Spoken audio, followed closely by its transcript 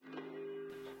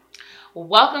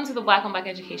Welcome to the Black on Black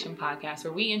Education Podcast,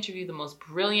 where we interview the most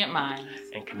brilliant minds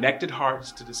and connected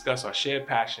hearts to discuss our shared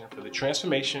passion for the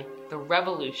transformation, the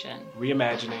revolution,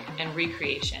 reimagining, and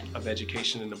recreation of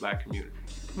education in the Black community.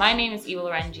 My name is Eva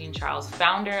Loren Jean Charles,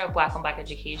 founder of Black on Black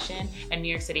Education and New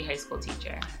York City high school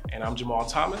teacher. And I'm Jamal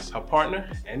Thomas, her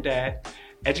partner and dad,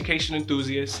 education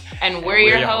enthusiast. And we're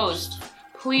your hosts.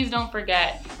 Please don't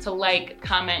forget to like,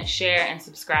 comment, share, and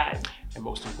subscribe. And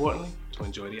most importantly, to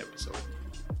enjoy the episode.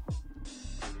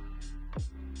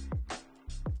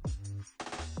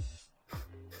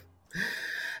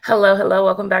 Hello.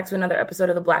 Welcome back to another episode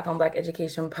of the Black on Black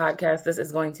Education Podcast. This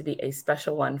is going to be a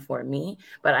special one for me,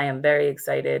 but I am very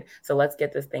excited. So let's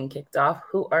get this thing kicked off.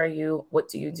 Who are you? What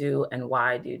do you do? And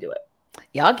why do you do it?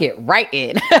 Y'all get right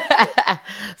in.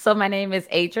 So my name is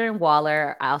Adrienne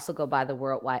Waller. I also go by the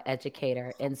Worldwide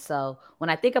Educator. And so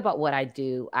when I think about what I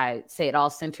do, I say it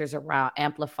all centers around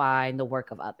amplifying the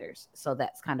work of others. So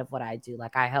that's kind of what I do.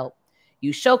 Like I help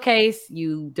you showcase,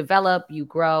 you develop, you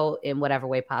grow in whatever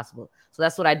way possible. So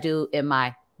that's what I do in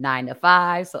my 9 to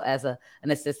 5. So as an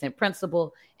assistant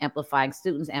principal, amplifying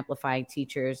students, amplifying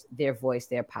teachers, their voice,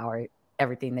 their power,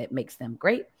 everything that makes them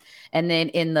great. And then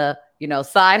in the,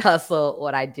 side hustle,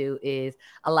 what I do is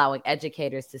allowing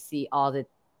educators to see all that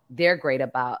they're great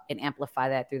about and amplify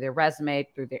that through their resume,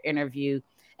 through their interview,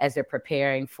 as they're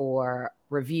preparing for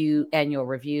annual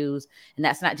reviews. And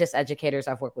that's not just educators.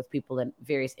 I've worked with people in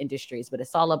various industries, but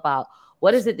it's all about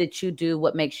what is it that you do,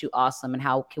 what makes you awesome, and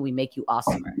how can we make you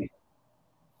awesomer?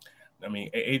 I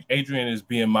mean, Adrienne is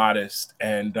being modest,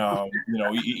 and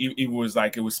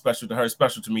it was special to her,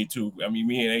 special to me too. I mean,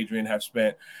 me and Adrienne have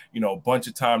spent, a bunch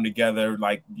of time together,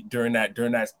 like during that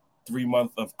 3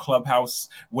 month of Clubhouse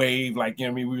wave,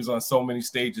 we was on so many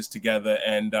stages together,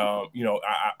 and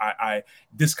I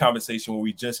this conversation where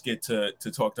we just get to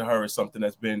talk to her is something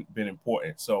that's been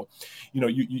important. So,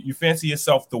 you fancy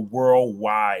yourself the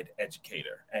worldwide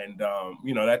educator, and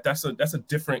that's a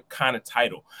different kind of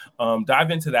title. Dive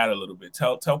into that a little bit.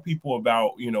 Tell people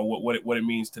about what it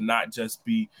means to not just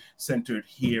be centered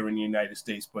here in the United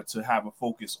States, but to have a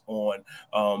focus on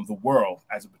the world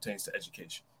as it pertains to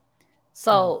education.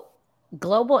 So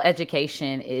global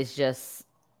education is just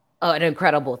an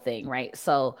incredible thing, right?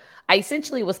 So I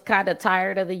essentially was kind of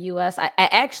tired of the U.S. I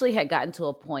actually had gotten to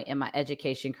a point in my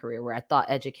education career where I thought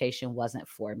education wasn't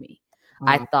for me.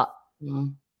 I thought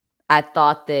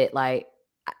that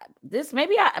this,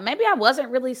 maybe I wasn't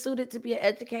really suited to be an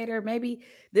educator. Maybe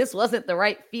this wasn't the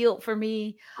right field for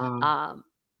me.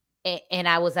 And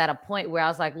I was at a point where I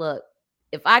was like, look,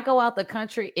 if I go out the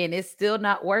country and it's still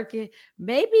not working,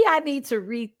 maybe I need to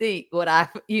rethink what I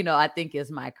think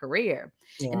is my career.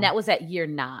 Yeah. And that was at year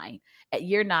 9. At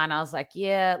year 9, I was like,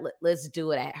 yeah, let's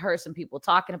do it. I heard some people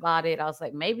talking about it. I was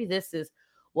like, maybe this is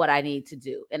what I need to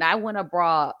do. And I went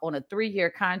abroad on a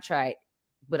 3-year contract,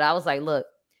 but I was like, look,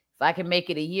 if I can make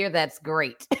it a year, that's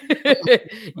great.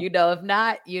 If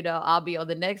not, I'll be on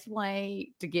the next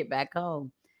plane to get back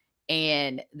home.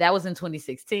 And that was in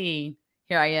 2016.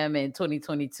 Here I am in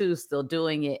 2022, still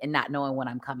doing it and not knowing when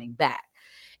I'm coming back.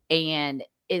 And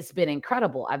it's been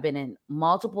incredible. I've been in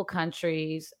multiple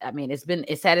countries. I mean,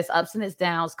 it's had its ups and its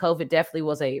downs. COVID definitely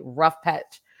was a rough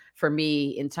patch for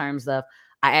me in terms of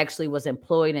I actually was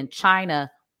employed in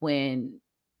China when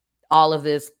all of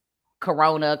this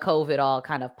Corona, COVID all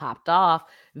kind of popped off,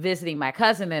 visiting my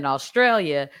cousin in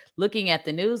Australia, looking at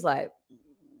the news like,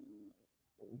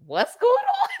 what's going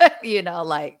on?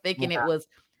 Thinking it was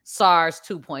SARS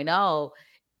 2.0,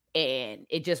 and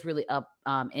it just really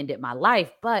ended my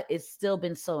life. But it's still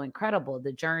been so incredible,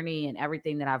 the journey and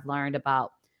everything that I've learned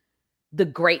about the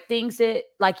great things that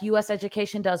U.S.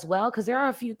 education does well, because there are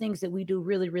a few things that we do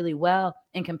really, really well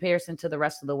in comparison to the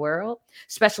rest of the world,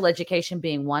 special education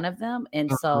being one of them.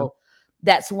 And so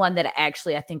that's one that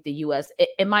actually I think the U.S.,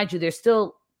 and mind you, there's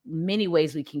still many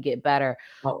ways we can get better.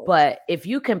 But if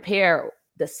you compare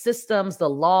the systems, the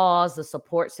laws, the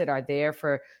supports that are there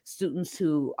for students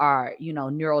who are,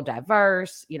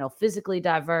 neurodiverse, physically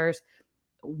diverse,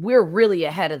 we're really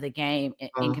ahead of the game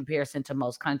in comparison to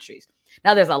most countries.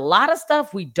 Now, there's a lot of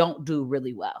stuff we don't do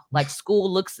really well. Like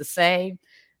school looks the same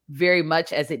very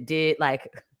much as it did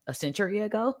a century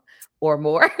ago or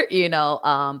more,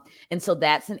 and so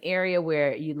that's an area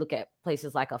where you look at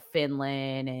places like a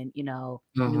Finland and,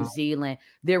 New Zealand,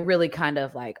 they're really kind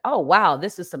of like, oh, wow,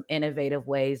 this is some innovative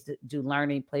ways to do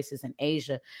learning, places in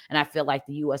Asia. And I feel like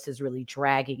the US is really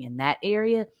dragging in that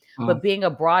area. But being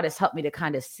abroad has helped me to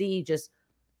kind of see just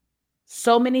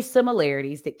so many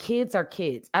similarities that kids are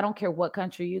kids. I don't care what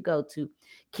country you go to.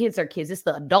 Kids are kids. It's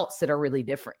the adults that are really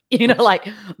different. They're like,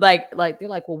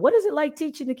 well, what is it like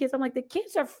teaching the kids? I'm like, the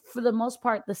kids are for the most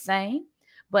part the same,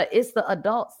 but it's the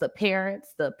adults, the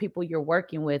parents, the people you're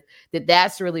working with,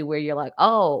 that's really where you're like,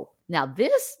 oh, now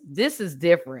this is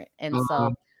different. And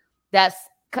so that's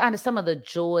kind of some of the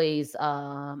joys,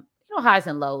 highs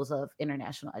and lows of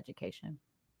international education.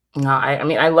 No, I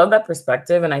mean, I love that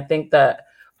perspective. And I think that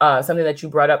something that you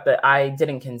brought up that I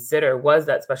didn't consider was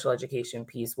that special education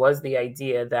piece, was the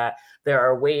idea that there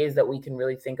are ways that we can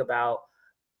really think about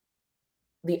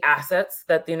the assets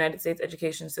that the United States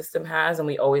education system has. And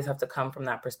we always have to come from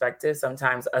that perspective.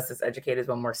 Sometimes us as educators,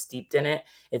 when we're steeped in it,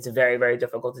 it's very, very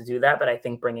difficult to do that. But I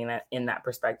think bringing that in that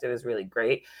perspective is really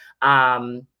great.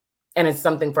 And it's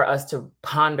something for us to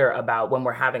ponder about when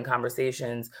we're having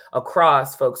conversations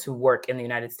across folks who work in the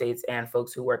United States and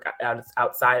folks who work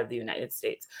outside of the United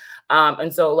States.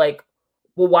 And so, like,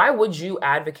 well, why would you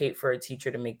advocate for a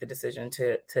teacher to make the decision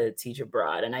to teach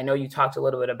abroad? And I know you talked a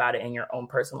little bit about it in your own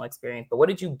personal experience, but what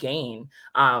did you gain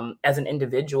as an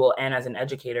individual and as an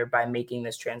educator by making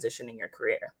this transition in your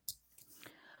career?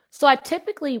 So I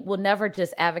typically will never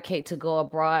just advocate to go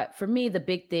abroad. For me, the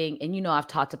big thing, and I've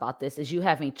talked about this, is you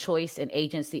having choice and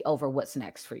agency over what's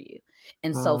next for you.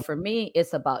 And so for me,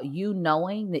 it's about you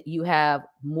knowing that you have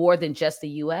more than just the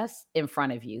US in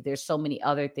front of you. There's so many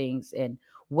other things and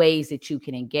ways that you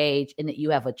can engage, and that you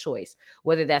have a choice,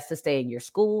 whether that's to stay in your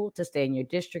school, to stay in your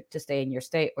district, to stay in your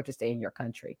state, or to stay in your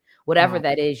country. Whatever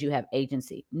that is, you have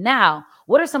agency. Now,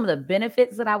 what are some of the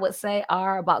benefits that I would say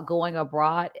are about going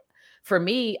abroad? For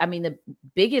me, I mean, the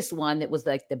biggest one that was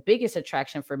like the biggest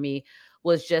attraction for me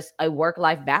was just a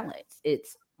work-life balance.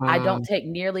 I don't take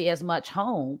nearly as much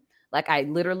home. Like, I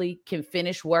literally can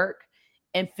finish work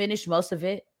and finish most of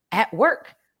it at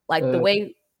work, like the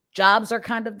way jobs are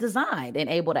kind of designed, and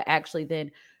able to actually then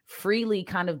freely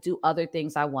kind of do other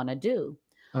things I want to do.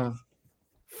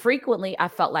 Frequently, I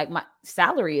felt like my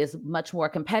salary is much more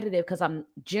competitive because I'm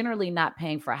generally not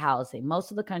paying for housing. Most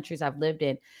of the countries I've lived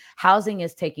in, housing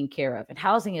is taken care of, and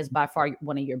housing is by far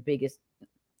one of your biggest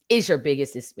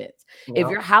expense. If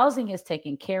your housing is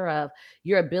taken care of,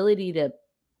 your ability to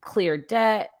clear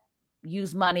debt,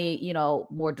 use money,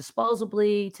 more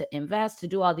disposably, to invest, to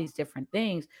do all these different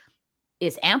things,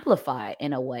 is amplified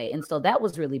in a way. And so that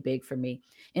was really big for me.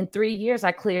 In 3 years,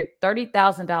 I cleared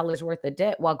 $30,000 worth of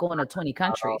debt while going to 20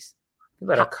 countries. You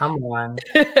better come on.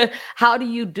 How do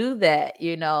you do that,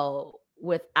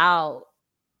 without,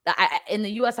 in the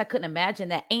US, I couldn't imagine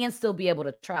that, and still be able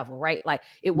to travel, right? Like,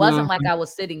 it wasn't like I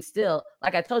was sitting still.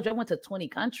 Like I told you, I went to 20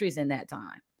 countries in that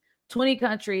time. 20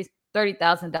 countries,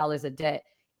 $30,000 of debt,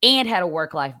 and had a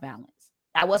work-life balance.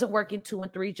 I wasn't working 2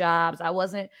 and 3 jobs. I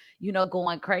wasn't,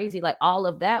 going crazy. Like, all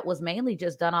of that was mainly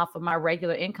just done off of my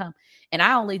regular income. And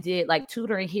I only did like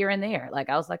tutoring here and there. Like,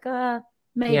 I was like,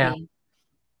 maybe. Yeah.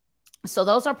 So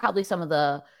those are probably some of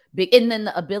the big, and then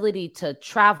the ability to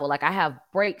travel. Like, I have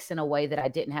breaks in a way that I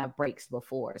didn't have breaks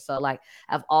before. So like,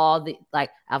 I have I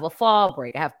have a fall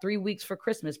break. I have 3 weeks for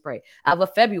Christmas break. I have a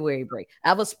February break. I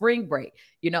have a spring break,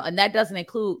 and that doesn't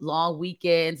include long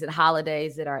weekends and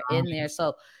holidays that are in there.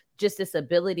 So just this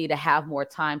ability to have more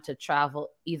time to travel,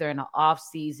 either in the off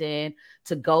season,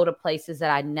 to go to places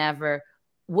that I never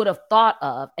would have thought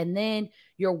of. And then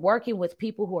you're working with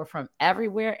people who are from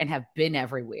everywhere and have been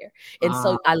everywhere. And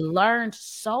so I learned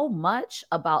so much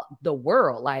about the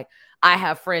world. Like, I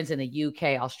have friends in the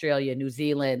UK, Australia, New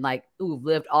Zealand, like, who've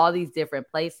lived all these different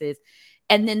places.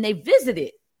 And then they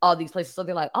visited all these places. So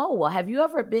they're like, oh, well, have you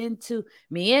ever been to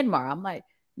Myanmar? I'm like,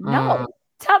 no,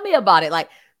 tell me about it. Like,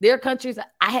 there are countries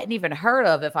I hadn't even heard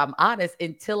of, if I'm honest,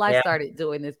 until I started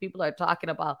doing this. People are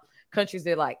talking about countries.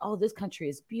 They're like, oh, this country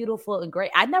is beautiful and great.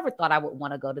 I never thought I would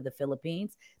want to go to the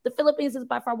Philippines. The Philippines is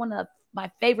by far one of my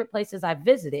favorite places I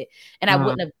visited. And I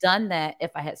wouldn't have done that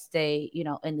if I had stayed,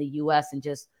 in the US and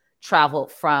just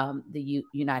traveled from the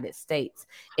United States.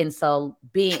 And so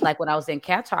being like, when I was in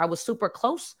Qatar, I was super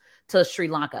close to Sri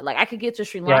Lanka. Like, I could get to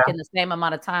Sri Lanka in the same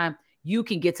amount of time you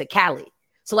can get to Cali.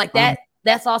 So like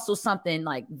that's also something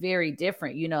like very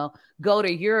different, go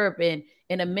to Europe and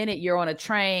in a minute you're on a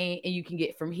train and you can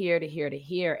get from here to here to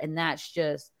here. And that's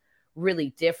just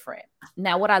really different.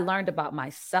 Now, what I learned about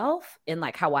myself and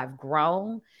like how I've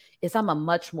grown is I'm a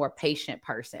much more patient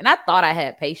person. And I thought I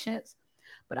had patience,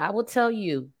 but I will tell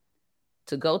you,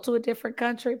 to go to a different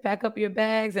country, pack up your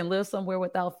bags and live somewhere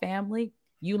without family,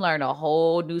 you learn a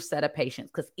whole new set of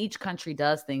patience, because each country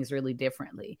does things really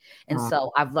differently. And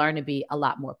so I've learned to be a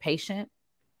lot more patient.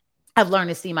 I've learned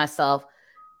to see myself.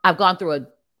 I've gone through a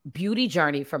beauty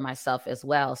journey for myself as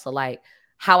well. So like,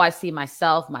 how I see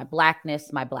myself, my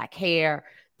Blackness, my Black hair,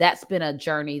 that's been a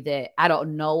journey that I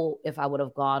don't know if I would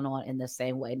have gone on in the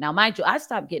same way. Now, mind you, I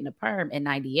stopped getting a perm in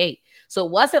 98. So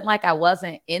it wasn't like I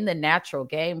wasn't in the natural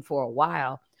game for a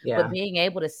while, but being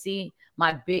able to see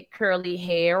my big curly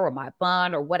hair or my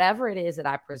bun or whatever it is that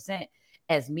I present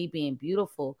as me being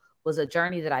beautiful was a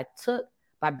journey that I took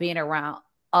by being around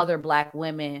other Black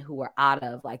women who were out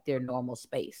of like their normal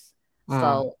space.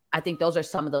 So I think those are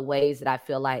some of the ways that I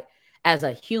feel like as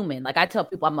a human, like I tell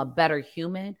people I'm a better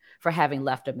human for having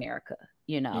left America,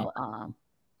 you know.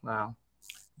 Wow.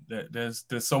 There's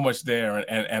so much there,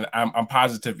 and I'm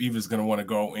positive Eva's going to want to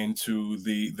go into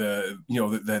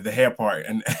the hair part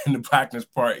and the Blackness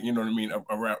part, you know what I mean,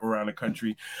 around the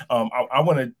country. I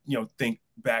want to think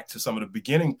back to some of the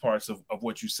beginning parts of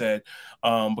what you said,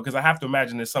 because I have to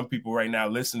imagine there's some people right now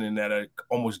listening that are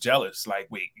almost jealous, like,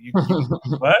 wait, you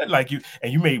what, like you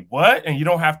made what, and you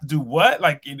don't have to do what,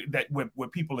 like that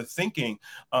what people are thinking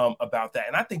about that.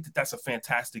 And I think that's a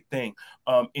fantastic thing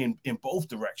in both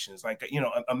directions, like,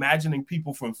 imagining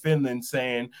people from Finland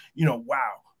saying,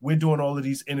 wow, we're doing all of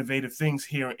these innovative things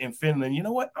here in Finland. You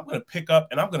know what? I'm going to pick up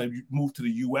and I'm going to move to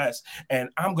the U.S. and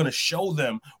I'm going to show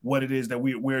them what it is that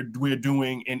we're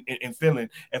doing in Finland.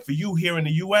 And for you here in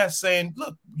the U.S. saying,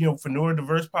 look, for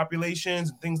neurodiverse populations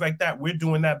and things like that, we're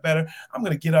doing that better. I'm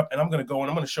going to get up and I'm going to go and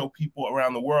I'm going to show people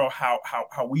around the world how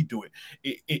we do it.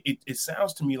 It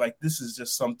sounds to me like this is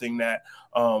just something that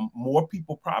more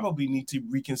people probably need to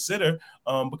reconsider,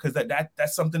 because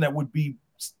that's something that would be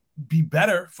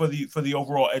better for the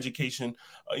overall education.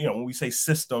 When we say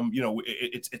system,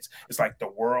 it's like the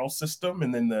world system,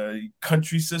 and then the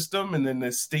country system, and then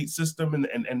the state system,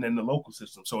 and then the local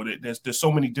system. So there's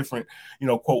so many different,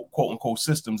 quote unquote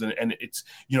systems, and it's,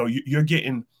 you're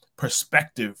getting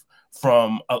perspective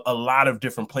from a lot of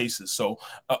different places. So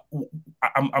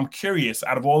I'm curious,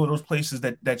 out of all of those places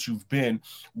that you've been,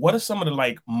 what are some of the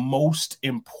like most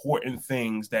important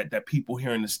things that people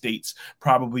here in the States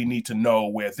probably need to know,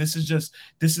 where this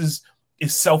is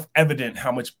self-evident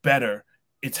how much better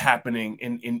it's happening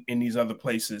in these other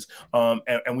places,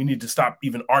 and we need to stop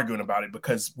even arguing about it,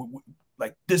 because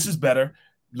like, this is better,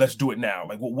 let's do it now.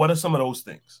 Like, what are some of those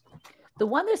things? The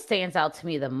one that stands out to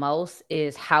me the most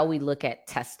is how we look at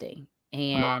testing.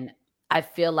 And I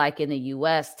feel like in the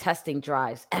US, testing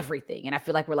drives everything. And I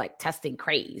feel like we're like testing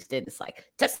crazed. And it's like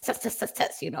test,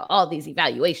 all these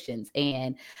evaluations.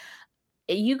 And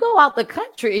you go out the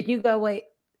country and you go, wait,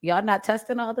 y'all not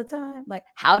testing all the time? Like,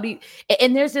 how do you,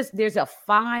 and there's a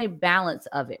fine balance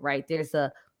of it, right? There's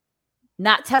a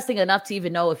not testing enough to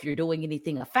even know if you're doing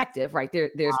anything effective, right?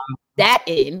 There's that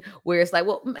in where it's like,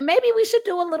 well, maybe we should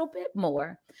do a little bit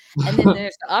more. And then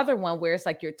there's the other one where it's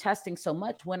like, you're testing so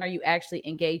much. When are you actually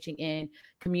engaging in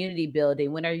community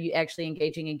building? When are you actually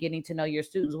engaging in getting to know your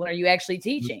students? When are you actually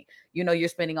teaching? You're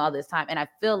spending all this time. And I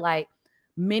feel like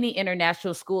many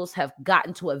international schools have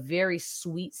gotten to a very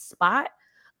sweet spot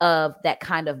of that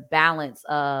kind of balance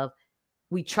of,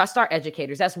 we trust our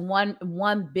educators. That's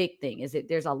one big thing, is that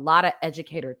there's a lot of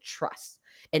educator trust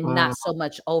and not so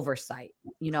much oversight.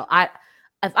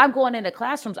 If I'm going into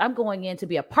classrooms, I'm going in to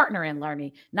be a partner in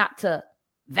learning, not to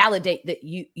validate that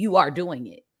you are doing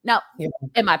it. Now,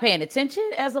 am I paying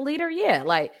attention as a leader? Yeah.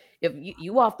 Like, if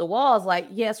you off the walls, like,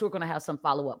 yes, we're going to have some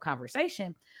follow-up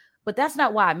conversation, but that's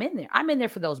not why I'm in there. I'm in there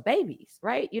for those babies,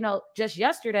 right? Just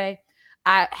yesterday,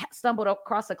 I stumbled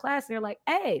across a class and they're like,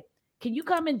 hey, can you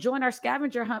come and join our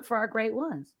scavenger hunt for our grade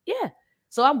ones? Yeah.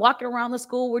 So I'm walking around the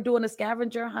school. We're doing a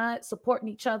scavenger hunt, supporting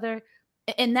each other.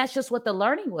 And that's just what the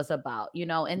learning was about,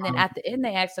 And then at the end,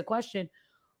 they asked the question,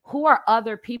 who are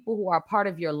other people who are part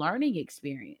of your learning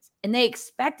experience? And they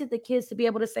expected the kids to be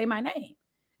able to say my name,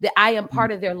 that I am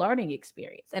part of their learning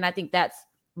experience. And I think that's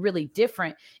really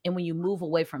different. And when you move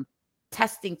away from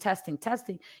testing,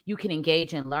 you can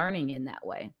engage in learning in that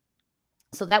way.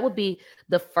 So that would be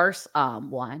the first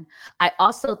one. I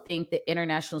also think that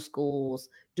international schools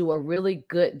do a really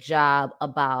good job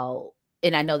about,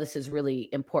 and I know this is really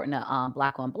important to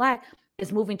Black on Black,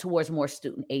 is moving towards more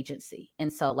student agency.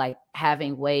 And so like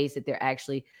having ways that they're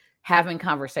actually having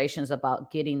conversations about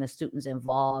getting the students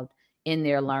involved in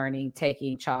their learning,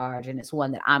 taking charge. And it's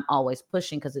one that I'm always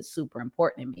pushing because it's super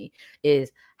important to me,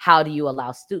 is how do you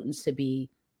allow students to be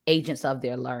agents of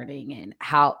their learning,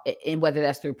 and whether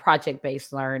that's through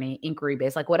project-based learning,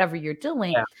 inquiry-based, like whatever you're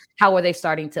doing, how are they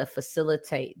starting to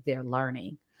facilitate their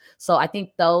learning? So I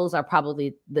think those are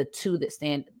probably the two that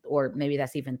stand, or maybe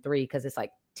that's even three, because it's like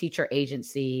teacher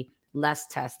agency, less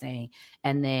testing,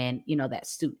 and then, that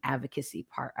student advocacy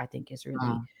part, I think is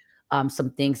really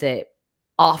some things that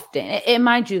often, and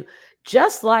mind you,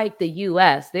 just like the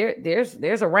US,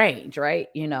 there's a range, right?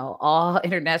 All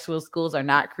international schools are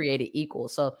not created equal.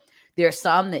 So there's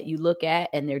some that you look at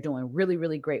and they're doing really,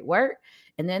 really great work.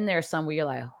 And then there's some where you're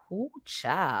like, oh,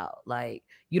 child, like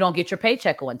you don't get your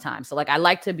paycheck on time. So like, I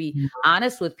like to be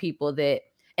honest with people that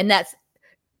And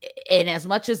as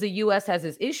much as the U.S. has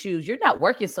its issues, you're not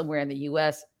working somewhere in the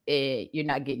U.S. You're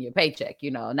not getting your paycheck,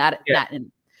 not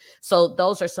in. So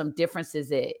those are some differences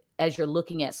that, as you're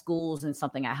looking at schools, and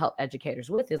something I help educators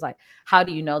with is like, how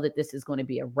do you know that this is going to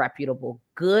be a reputable,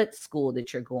 good school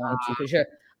that you're going to? Because you're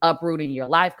uprooting your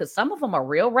life. Because some of them are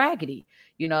real raggedy.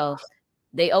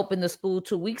 They opened the school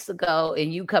 2 weeks ago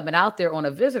and you coming out there on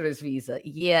a visitor's visa.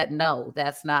 Yeah, no,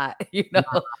 that's not,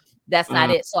 that's not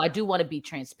it. So I do want to be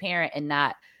transparent and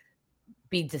not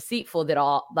be deceitful that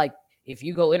all, like, if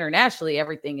you go internationally,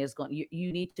 everything is going,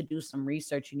 you need to do some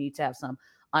research. You need to have some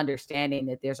understanding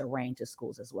that there's a range of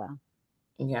schools as well.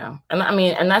 Yeah. And I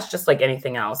mean, and that's just like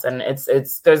anything else. And there's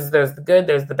the good,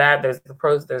 there's the bad, there's the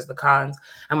pros, there's the cons.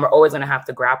 And we're always going to have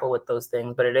to grapple with those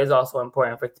things. But it is also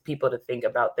important for people to think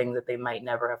about things that they might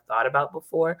never have thought about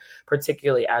before,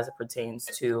 particularly as it pertains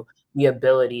to the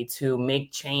ability to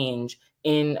make change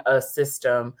in a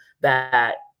system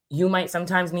that you might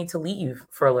sometimes need to leave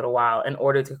for a little while in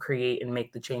order to create and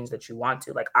make the change that you want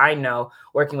to. Like, I know,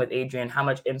 working with Adrienne, how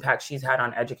much impact she's had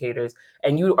on educators,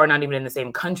 and you are not even in the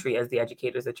same country as the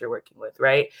educators that you're working with,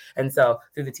 right? And so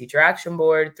through the Teacher Action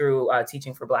Board, through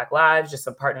Teaching for Black Lives, just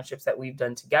some partnerships that we've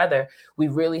done together, we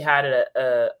really had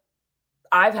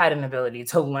I've had an ability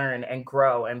to learn and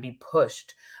grow and be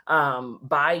pushed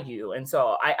by you. And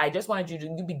so I just wanted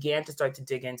you began to start to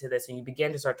dig into this, and you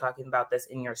began to start talking about this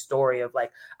in your story of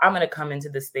like, I'm going to come into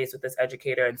this space with this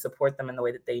educator and support them in the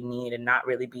way that they need, and not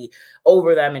really be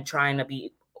over them and trying to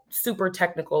be super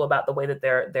technical about the way that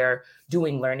they're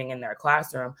doing learning in their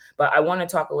classroom. But I want to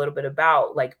talk a little bit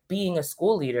about like being a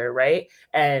school leader, right?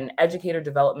 And educator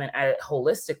development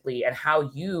holistically, and how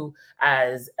you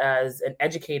as an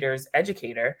educator's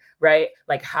educator, right?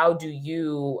 Like, how do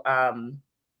you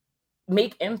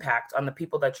make impact on the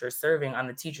people that you're serving, on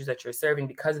the teachers that you're serving,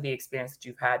 because of the experience that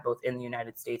you've had both in the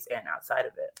United States and outside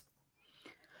of it?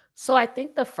 So I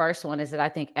think the first one is that I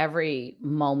think every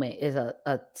moment is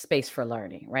a space for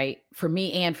learning, right? For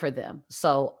me and for them.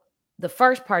 So the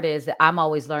first part is that I'm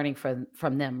always learning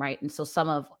from them, right? And so some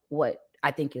of what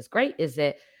I think is great is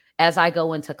that as I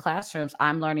go into classrooms,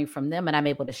 I'm learning from them, and I'm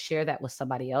able to share that with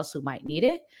somebody else who might need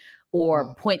it,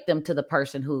 or point them to the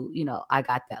person who, I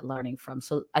got that learning from.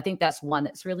 So I think that's one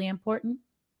that's really important.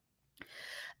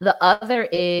 The other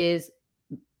is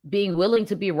being willing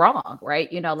to be wrong,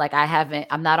 right? Like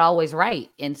I'm not always right.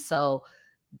 And so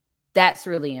that's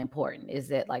really important, is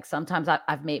that like sometimes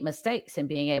I've made mistakes, and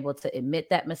being able to admit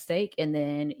that mistake and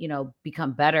then,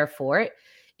 become better for it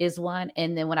is one.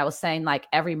 And then when I was saying like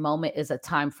every moment is a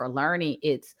time for learning,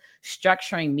 it's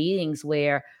structuring meetings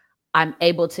where I'm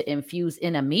able to infuse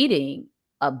in a meeting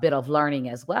a bit of learning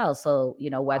as well. So,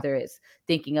 whether it's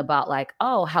thinking about like,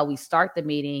 how we start the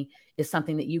meeting is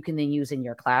something that you can then use in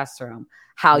your classroom.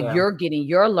 How you're getting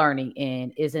your learning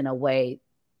in is in a way,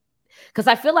 because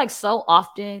I feel like so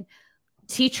often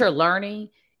teacher learning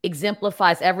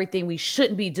exemplifies everything we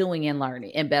shouldn't be doing in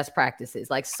learning and best practices.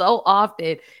 Like so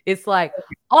often it's like,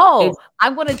 I'm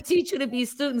going to teach you to be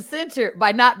student-centered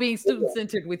by not being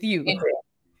student-centered with you.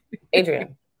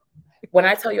 Adrienne, when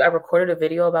I tell you I recorded a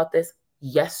video about this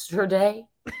yesterday,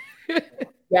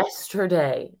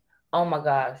 oh my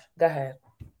gosh, go ahead.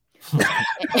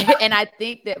 And I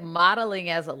think that modeling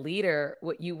as a leader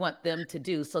what you want them to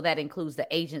do, so that includes the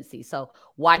agency. So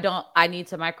why don't I need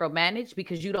to micromanage?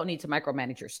 Because you don't need to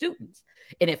micromanage your students.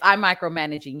 And if I'm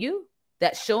micromanaging you,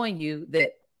 that's showing you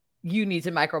that you need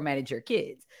to micromanage your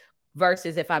kids.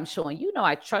 Versus if I'm showing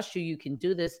I trust you, you can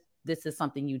do this. This is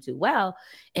something you do well.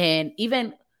 And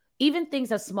even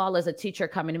things as small as a teacher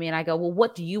coming to me and I go, well,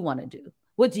 what do you want to do?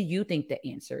 What do you think the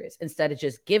answer is? Instead of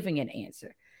just giving an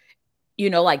answer.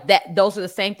 Like that, those are the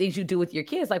same things you do with your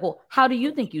kids. Like, well, how do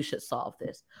you think you should solve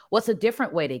this? What's a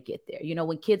different way to get there?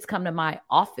 When kids come to my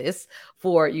office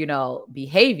for,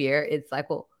 behavior, it's like,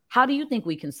 well, how do you think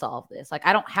we can solve this? Like,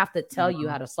 I don't have to tell you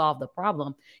how to solve the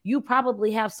problem. You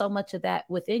probably have so much of that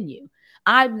within you.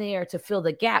 I'm there to fill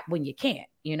the gap when you can't,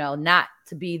 not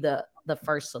to be the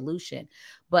first solution.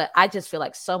 But I just feel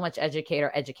like so much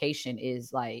education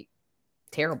is like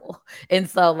terrible. And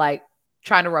so like,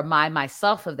 trying to remind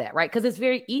myself of that, right? Because it's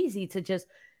very easy to just,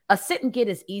 a sit and get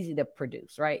is easy to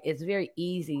produce, right? It's very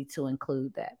easy to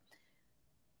include that.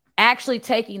 Actually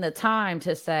taking the time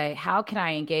to say, how can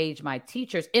I engage my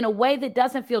teachers in a way that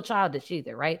doesn't feel childish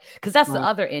either, right? Because that's the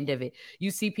other end of it. You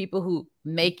see people who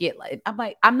make it like, I'm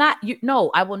like,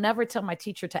 I will never tell my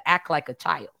teacher to act like a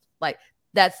child. Like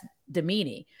that's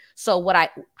demeaning. So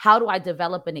how do I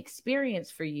develop an experience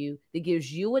for you that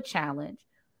gives you a challenge,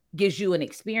 gives you an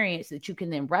experience that you can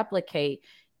then replicate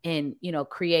and,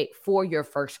 create for your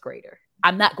first grader?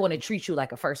 I'm not going to treat you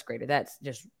like a first grader. That's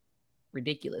just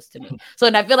ridiculous to me. So,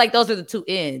 and I feel like those are the two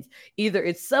ends. Either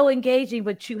it's so engaging,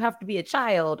 but you have to be a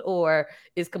child, or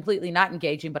it's completely not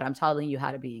engaging, but I'm telling you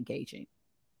how to be engaging.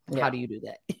 Yeah. How do you do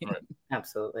that?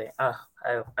 Absolutely.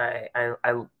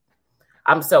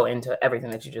 I'm so into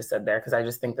everything that you just said there, because I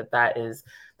just think that is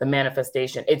the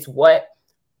manifestation. It's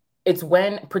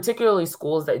when particularly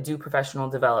schools that do professional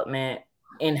development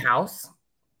in-house,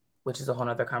 which is a whole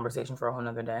nother conversation for a whole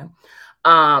nother day,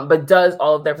 but does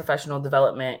all of their professional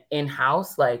development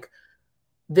in-house, like,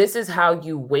 this is how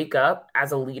you wake up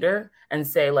as a leader and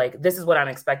say, like, this is what I'm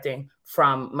expecting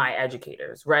from my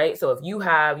educators, right? So if you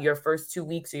have your first 2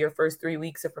 weeks or your first 3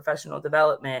 weeks of professional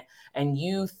development and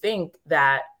you think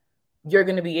that you're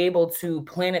going to be able to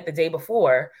plan it the day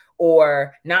before,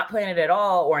 or not plan it at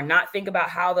all, or not think about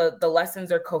how the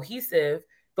lessons are cohesive,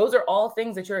 those are all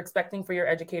things that you're expecting for your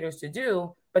educators to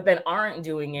do, but then aren't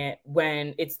doing it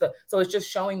when so it's just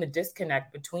showing the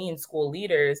disconnect between school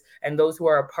leaders and those who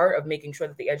are a part of making sure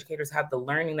that the educators have the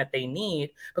learning that they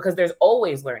need, because there's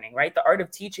always learning, right? The art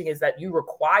of teaching is that you're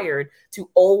required to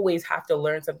always have to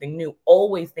learn something new,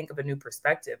 always think of a new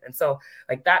perspective. And so,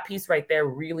 like, that piece right there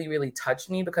really, really touched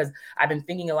me, because I've been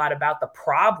thinking a lot about the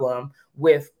problem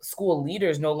with school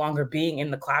leaders no longer being in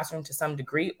the classroom to some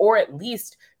degree, or at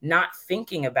least not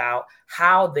thinking about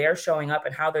how they're showing up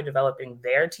and how they're developing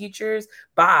their teachers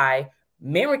by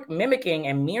mimicking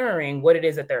and mirroring what it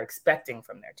is that they're expecting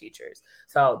from their teachers.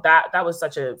 So that was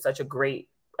such a great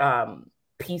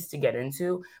piece to get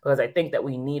into, because I think that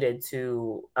we needed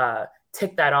to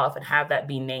tick that off and have that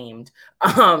be named.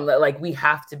 Like, we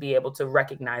have to be able to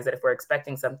recognize that if we're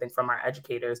expecting something from our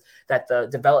educators, that the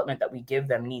development that we give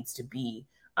them needs to be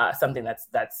something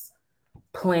that's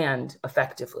planned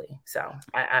effectively. So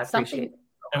I appreciate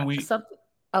it.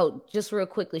 Oh, just real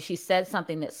quickly, she said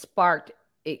something that sparked,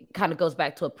 it kind of goes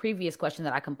back to a previous question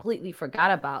that I completely forgot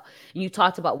about. And you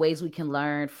talked about ways we can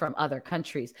learn from other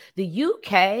countries. The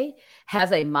UK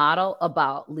has a model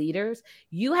about leaders.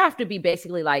 You have to be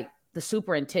basically like the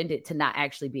superintendent to not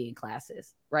actually be in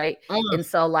classes, right? And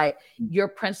so, like, your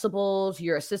principals,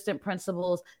 your assistant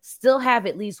principals still have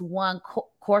at least one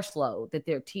course load that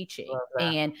they're teaching,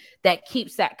 and that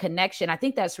keeps that connection. I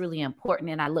think that's really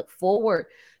important, and I look forward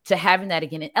to having that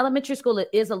again. In elementary school, it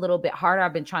is a little bit harder.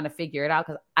 I've been trying to figure it out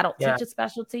because I don't teach a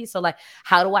specialty. So, like,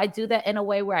 how do I do that in a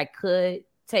way where I could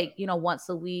take, once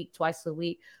a week, twice a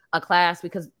week, a class?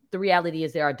 Because the reality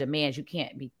is there are demands. You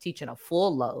can't be teaching a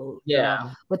full load.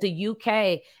 But the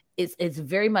UK, it's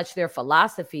very much their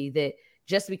philosophy that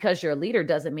just because you're a leader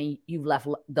doesn't mean you've left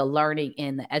the learning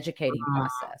in the educating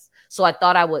process. So I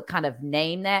thought I would kind of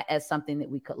name that as something that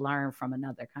we could learn from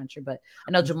another country. But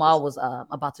I know Jamal was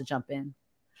about to jump in.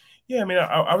 Yeah, I mean,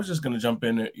 I was just going to jump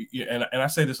in, and I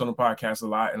say this on the podcast a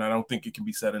lot, and I don't think it can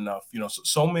be said enough.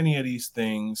 So many of these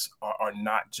things are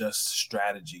not just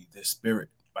strategy; they're spirit.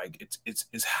 Like,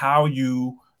 it's how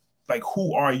you, like,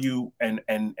 who are you, and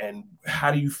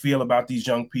how do you feel about these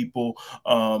young people,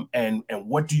 and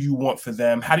what do you want for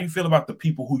them? How do you feel about the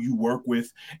people who you work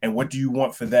with, and what do you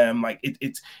want for them? Like,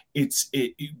 it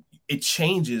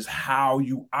changes how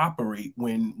you operate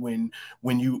when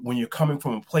you're coming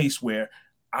from a place where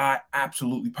I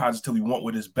absolutely positively want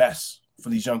what is best for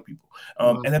these young people,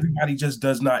 and everybody just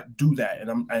does not do that.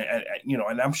 And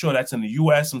I'm sure that's in the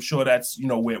U.S. I'm sure that's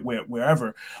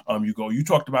wherever you go. You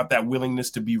talked about that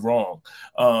willingness to be wrong.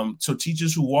 So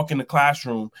teachers who walk in the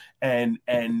classroom and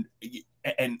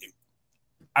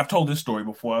I've told this story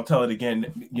before. I'll tell it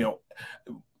again.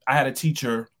 I had a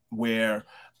teacher where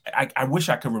I wish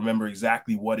I could remember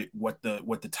exactly what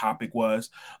the topic was,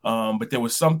 but there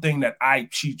was something that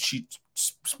she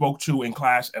spoke to in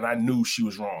class, and I knew she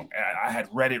was wrong. I had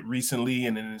read it recently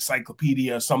in an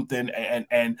encyclopedia or something,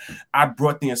 and I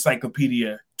brought the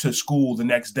encyclopedia to school the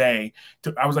next day.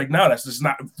 I was like, no, that's just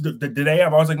not the day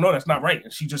of. I was like, no, that's not right,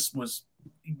 and she just was,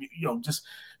 just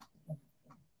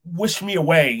wished me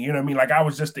away. You know what I mean? Like, I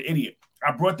was just the idiot.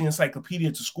 I brought the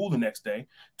encyclopedia to school the next day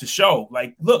to show,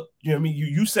 like, look, you know what I mean?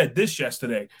 You said this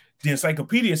yesterday. The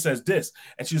encyclopedia says this.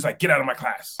 And she was like, get out of my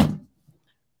class.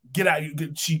 Get out.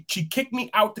 She kicked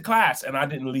me out the class, and I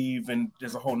didn't leave. And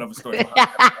there's a whole nother story behind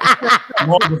that.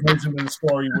 Longer version of the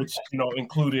story, which,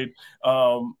 included,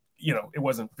 it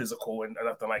wasn't physical and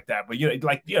nothing like that. But,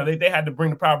 they had to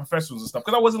bring the power professionals and stuff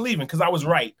because I wasn't leaving because I was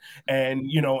right. And,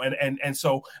 and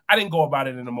so I didn't go about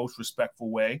it in the most respectful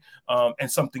way.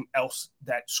 And something else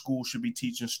that school should be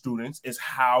teaching students is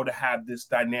how to have this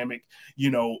dynamic,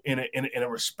 in a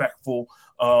respectful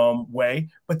way.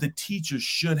 But the teachers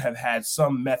should have had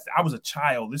some method. I was a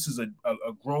child. This is a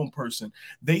grown person.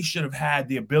 They should have had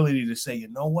the ability to say, you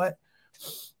know what?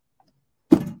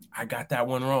 I got that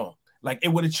one wrong. Like it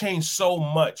would have changed so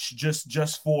much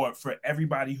just for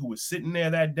everybody who was sitting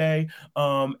there that day.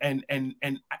 And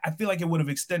I feel like it would have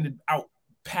extended out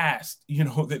past, you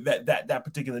know, that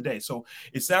particular day. So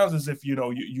it sounds as if, you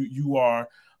know, you are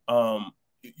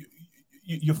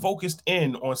you're focused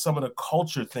in on some of the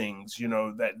culture things, you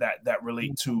know, that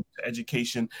relate to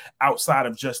education outside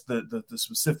of just the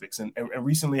specifics. And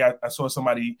recently I saw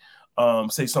somebody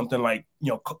say something like,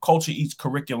 you know, culture eats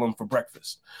curriculum for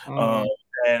breakfast.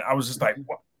 And I was just like,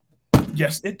 well,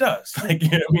 yes, it does. Like, you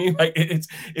know what I mean? Like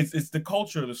it's the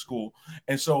culture of the school.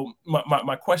 And so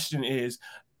my question is,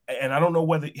 and I don't know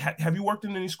whether, have you worked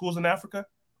in any schools in Africa?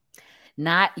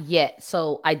 Not yet.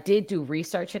 So I did do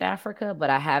research in Africa, but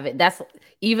I haven't. That's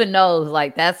even though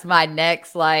like that's my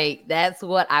next, like that's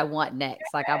what I want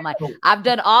next. Like I'm like, I've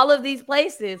done all of these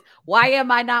places. Why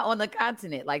am I not on the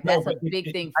continent? Like that's a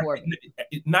big thing for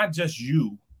me. Not just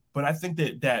you, but I think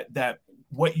that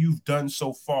what you've done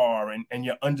so far and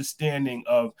your understanding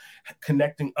of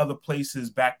connecting other places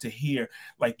back to here,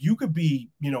 like you could be,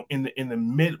 you know, in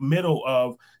the middle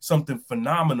of something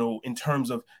phenomenal in terms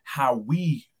of how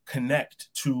we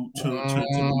connect to the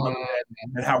motherland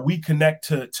and how we connect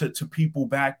to people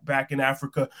back in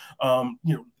Africa. You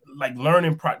know, like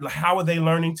learning, how are they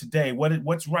learning today?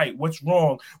 What's right? What's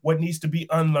wrong? What needs to be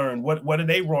unlearned? What are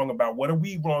they wrong about? What are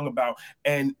we wrong about?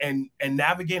 And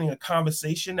navigating a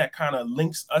conversation that kind of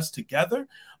links us together.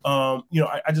 You know,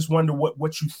 I just wonder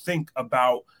what you think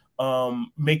about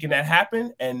making that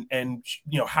happen, and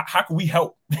you know, how can we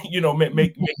help, you know,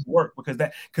 make it work,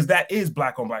 because that is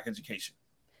Black on Black education.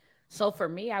 So for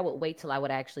me, I would wait till I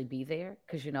would actually be there,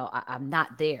 because, you know, I'm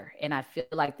not there. And I feel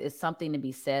like there's something to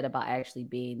be said about actually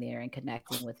being there and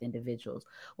connecting with individuals.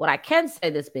 What I can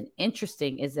say that's been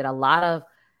interesting is that a lot of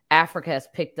Africa has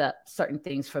picked up certain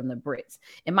things from the Brits.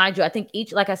 And mind you, I think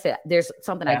like I said, there's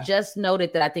something I just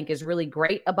noted that I think is really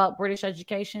great about British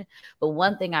education. But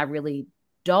one thing I really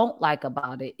don't like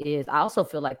about it is I also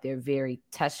feel like they're very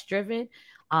test driven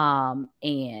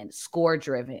and score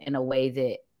driven in a way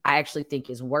that I actually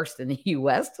think is worse than the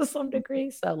US to some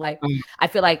degree. So like, I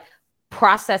feel like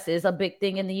process is a big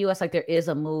thing in the US. Like there is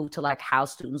a move to like how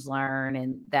students learn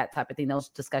and that type of thing. Those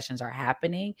discussions are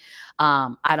happening.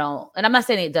 And I'm not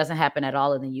saying it doesn't happen at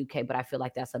all in the UK, but I feel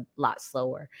like that's a lot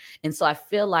slower. And so I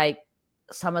feel like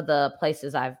some of the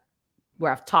places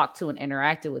where I've talked to and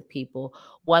interacted with people,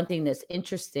 one thing that's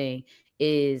interesting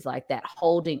is like that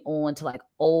holding on to like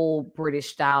old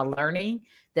British style learning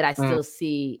that I still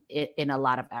see in a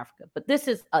lot of Africa. But this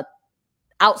is a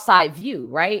outside view,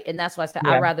 right? And that's why I said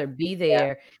I'd rather be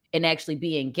there and actually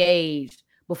be engaged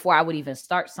before I would even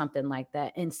start something like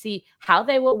that, and see how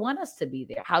they would want us to be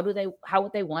there. How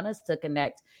would they want us to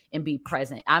connect and be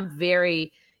present? I'm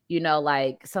very, you know,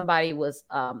 like somebody was,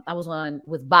 I was on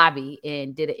with Bobby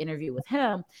and did an interview with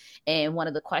him. And one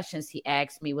of the questions he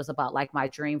asked me was about like my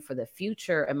dream for the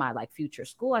future and my like future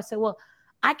school. I said, well,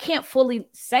 I can't fully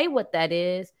say what that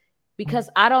is because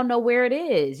I don't know where it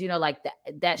is, you know, like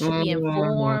that should be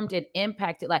informed and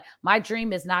impacted. Like my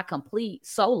dream is not complete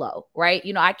solo, right?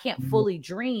 You know, I can't fully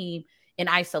dream in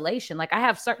isolation. Like I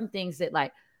have certain things that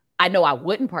like, I know I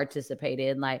wouldn't participate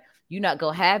in. Like, you're not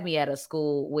going to have me at a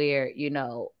school where, you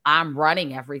know, I'm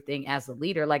running everything as a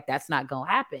leader. Like that's not going to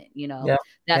happen. You know,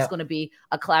 that's going to be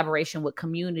a collaboration with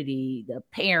community, the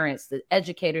parents, the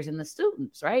educators, and the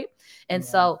students. Right. And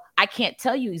so I can't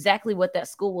tell you exactly what that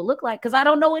school will look like because I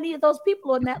don't know any of those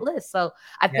people on that list. So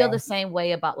I feel the same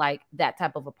way about like that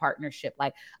type of a partnership.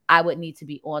 Like I would need to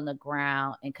be on the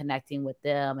ground and connecting with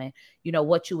them. And, you know,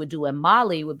 what you would do in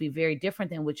Mali would be very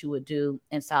different than what you would do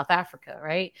in South Africa.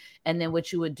 Right. And then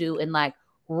what you would do in like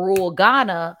rural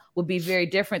Ghana would be very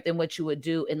different than what you would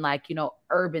do in like, you know,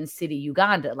 urban city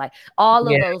Uganda. Like all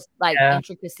of those like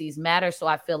intricacies matter. So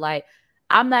I feel like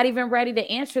I'm not even ready to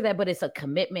answer that, but it's a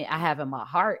commitment I have in my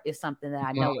heart. It's something that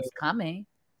I know is coming.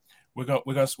 We're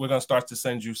gonna start to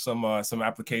send you some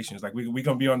applications. Like we're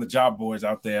gonna be on the job boards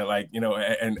out there, like, you know,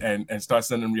 and start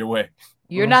sending them your way.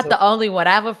 You're not the only one.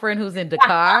 I have a friend who's in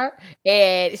Dakar,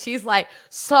 and she's like,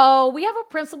 "So we have a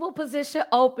principal position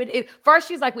open." First,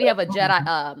 she's like, "We have a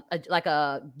Jedi, like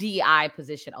a DEI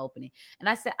position opening," and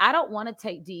I said, "I don't want to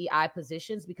take DEI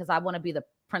positions because I want to be the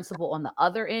principal on the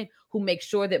other end who makes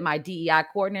sure that my DEI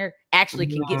coordinator actually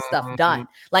can get stuff done."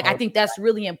 Like, I think that's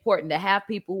really important to have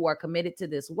people who are committed to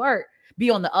this work be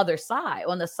on the other side,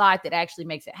 on the side that actually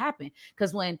makes it happen.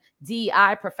 Because when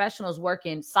DEI professionals work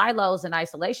in silos and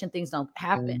isolation, things don't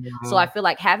happen. So I feel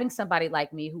like having somebody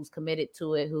like me who's committed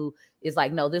to it, who is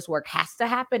like, no, this work has to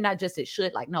happen, not just it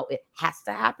should, like, no, it has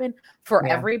to happen for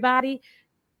everybody.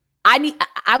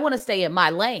 I want to stay in my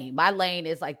lane. My lane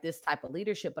is like this type of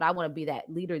leadership, but I want to be that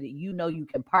leader that you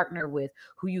can partner with,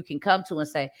 who you can come to and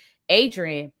say,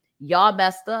 Adrian, y'all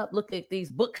messed up. Look at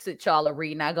these books that y'all are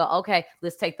reading. I go, okay,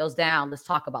 let's take those down. Let's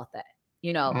talk about that,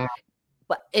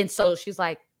 and so she's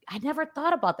like, I never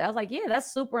thought about that. I was like, yeah,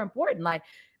 that's super important. Like,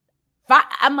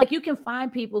 I'm like, you can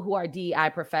find people who are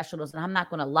DEI professionals, and I'm not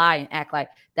going to lie and act like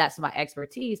that's my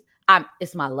expertise.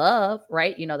 It's my love,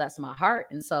 right? That's my heart.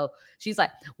 And so she's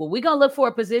like, well, we're going to look for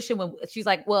a position when she's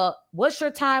like, well, what's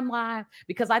your timeline?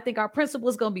 Because I think our principal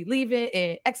is going to be leaving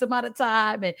in X amount of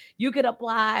time and you could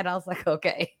apply. And I was like,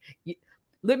 okay,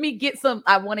 let me get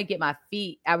I want to get my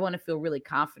feet. I want to feel really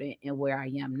confident in where I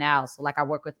am now. So like I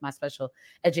work with my special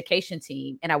education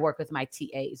team and I work with my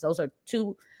TAs. Those are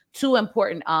two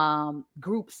important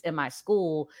groups in my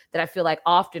school that I feel like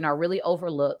often are really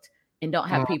overlooked and don't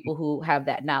have people who have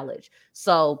that knowledge.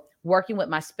 So working with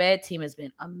my SPED team has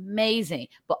been amazing,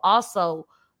 but also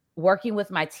working with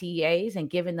my TAs and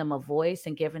giving them a voice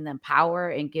and giving them power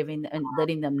and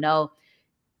letting them know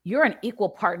you're an equal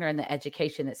partner in the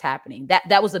education that's happening.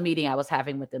 That was a meeting I was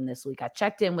having with them this week. I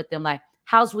checked in with them like,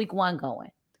 how's week 1 going?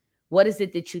 What is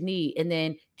it that you need? And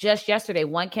then just yesterday,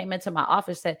 one came into my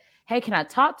office, said, hey, can I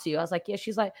talk to you? I was like, yeah.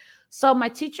 She's like, so my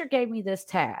teacher gave me this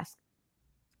task.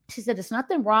 She said, there's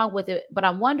nothing wrong with it, but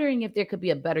I'm wondering if there could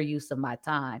be a better use of my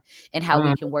time and how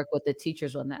we can work with the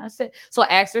teachers on that. I said, so I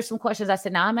asked her some questions. I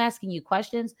said, now I'm asking you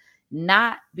questions,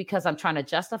 not because I'm trying to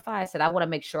justify. I said, I want to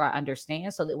make sure I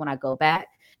understand so that when I go back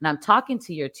and I'm talking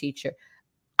to your teacher,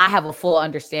 I have a full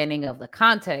understanding of the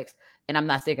context and I'm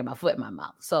not sticking my foot in my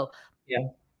mouth. So yeah,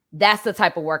 that's the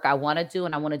type of work I want to do.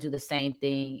 And I want to do the same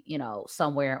thing,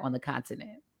 somewhere on the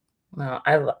continent. No,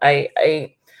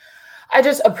 I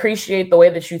just appreciate the way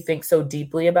that you think so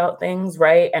deeply about things,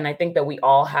 right? And I think that we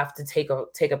all have to take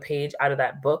a page out of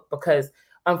that book because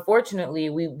unfortunately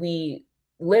we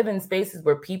live in spaces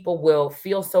where people will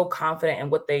feel so confident in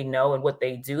what they know and what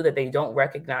they do that they don't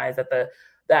recognize that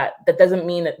that doesn't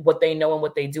mean that what they know and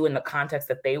what they do in the context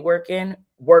that they work in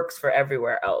works for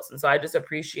everywhere else. And so I just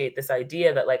appreciate this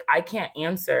idea that like, I can't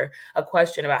answer a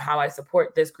question about how I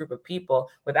support this group of people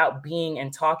without being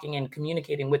and talking and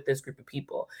communicating with this group of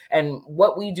people. And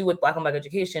what we do with Black on Black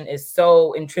education is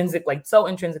so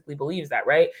intrinsically believes that,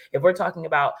 right? If we're talking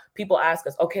about people ask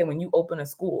us, okay, when you open a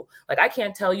school, like I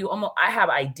can't tell you, I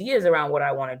have ideas around what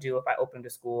I want to do if I open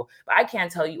a school, but I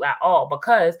can't tell you at all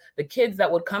because the kids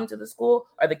that would come to the school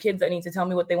are the kids that need to tell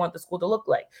me what they want the school to look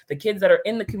like. The kids that are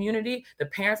in the community,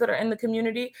 the parents that are in the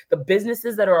community, the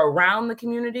businesses that are around the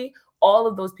community, all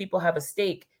of those people have a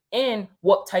stake in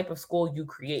what type of school you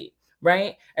create,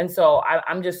 right? And so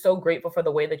I'm just so grateful for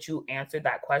the way that you answered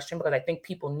that question because I think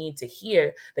people need to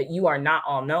hear that you are not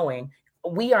all-knowing.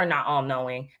 We are not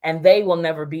all-knowing and they will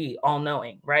never be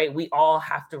all-knowing, right? We all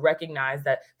have to recognize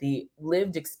that the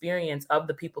lived experience of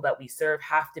the people that we serve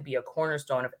have to be a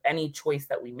cornerstone of any choice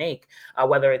that we make,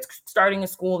 whether it's starting a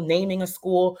school, naming a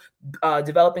school,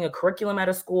 developing a curriculum at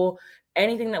a school,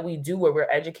 anything that we do where we're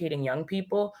educating young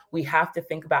people, we have to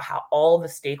think about how all the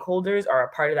stakeholders are a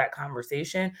part of that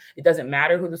conversation. It doesn't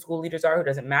matter who the school leaders are, it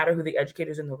doesn't matter who the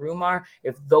educators in the room are.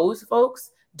 If those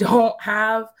folks don't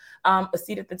have a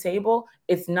seat at the table,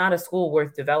 it's not a school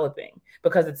worth developing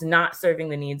because it's not serving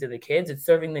the needs of the kids. It's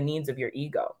serving the needs of your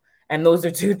ego. And those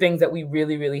are two things that we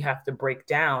really, really have to break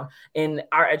down in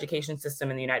our education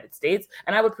system in the United States.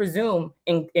 And I would presume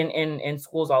in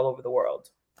schools all over the world.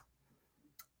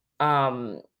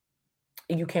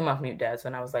 You came off mute, Dad,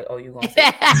 and I was like, "Oh, you gonna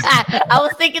say?" I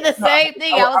was thinking the same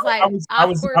thing. I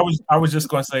was just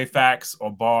gonna say facts or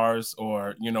bars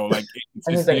or like.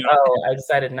 And he's like, "Oh, I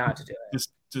decided not to do it."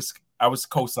 Just I was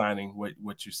co-signing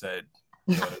what you said.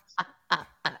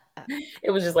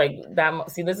 It was just like that.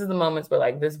 See, this is the moments where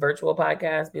like this virtual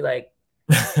podcast be like.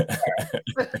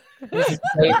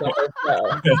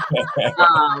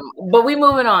 But we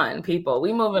moving on, people.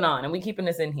 We moving on, and we keeping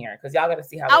this in here because y'all got to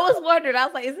see how. I was wondering. I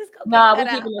was like, "Is this?" No, we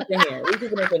keeping this in here. We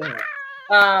keeping this in here.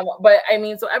 But I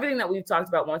mean, so everything that we've talked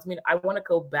about I want to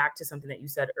go back to something that you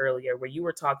said earlier, where you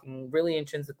were talking really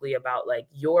intrinsically about like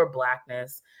your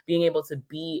Blackness, being able to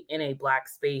be in a Black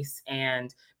space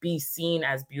and be seen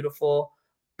as beautiful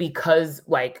because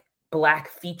like Black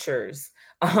features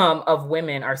of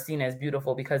women are seen as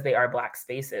beautiful because they are Black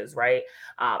spaces, right?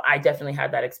 I definitely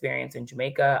had that experience in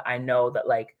Jamaica. I know that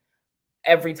like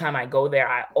every time I go there,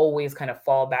 I always kind of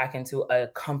fall back into a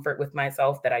comfort with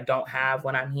myself that I don't have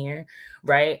when I'm here,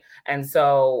 right? And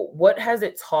so what has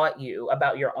it taught you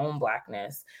about your own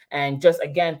Blackness? And just,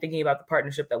 again, thinking about the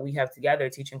partnership that we have together,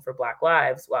 teaching for Black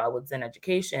lives while with Zen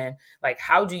Education, like,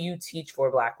 how do you teach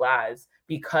for Black lives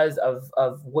because of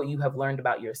what you have learned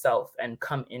about yourself and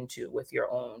come into with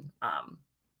your own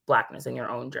Blackness and your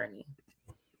own journey?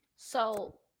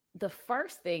 So the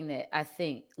first thing that I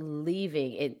think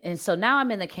leaving it, and so now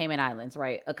I'm in the Cayman Islands,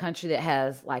 right? A country that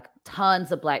has like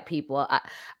tons of Black people.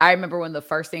 I remember one of the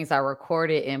first things I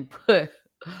recorded and put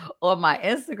on my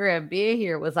Instagram being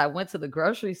here was I went to the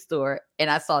grocery store and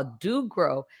I saw Do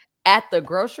Grow at the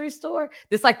grocery store.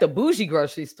 This like the bougie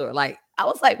grocery store. Like I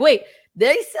was like, wait,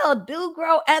 they sell Do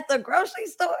Grow at the grocery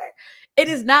store? It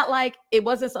is not like it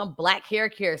wasn't some Black hair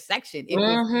care section.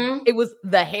 It was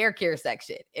the hair care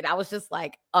section. And I was just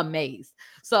like amazed.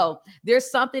 So there's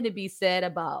something to be said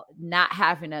about not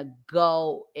having to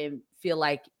go and feel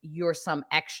like you're some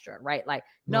extra, right? Like,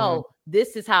 no,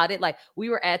 this is how it is. Like we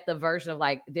were at the version of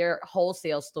like their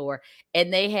wholesale store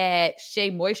and they had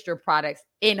Shea Moisture products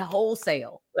in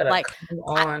wholesale. Like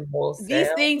wholesale. These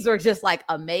things are just like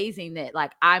amazing that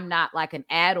like I'm not like an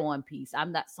add-on piece.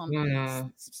 I'm not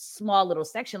some small little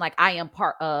section. Like I am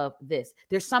part of this.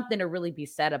 There's something to really be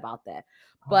said about that.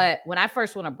 But when I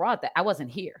first went abroad, that I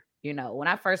wasn't here. You know, when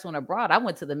I first went abroad, I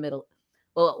went to the middle.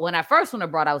 Well, when I first went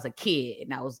abroad, I was a kid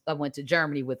and I went to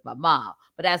Germany with my mom.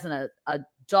 But as an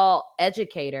adult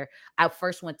educator, I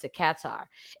first went to Qatar.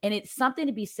 And it's something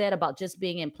to be said about just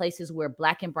being in places where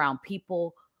Black and brown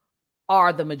people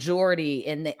are the majority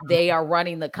and they are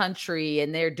running the country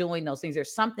and they're doing those things.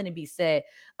 There's something to be said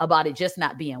about it just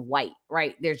not being white,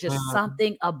 right? There's just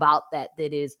something about that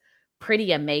is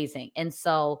pretty amazing. And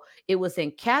so it was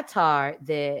in Qatar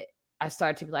that I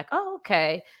started to be like, oh,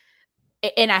 okay.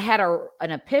 And I had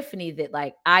an epiphany that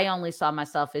like, I only saw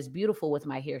myself as beautiful with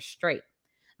my hair straight.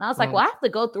 And I was like, well, I have to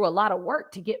go through a lot of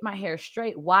work to get my hair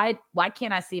straight. Why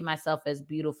can't I see myself as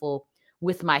beautiful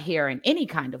with my hair in any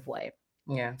kind of way?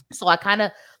 Yeah. So I kind of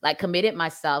like committed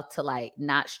myself to like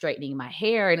not straightening my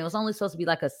hair. And it was only supposed to be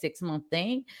like a 6-month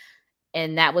thing.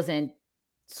 And that was in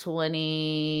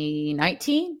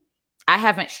 2019. I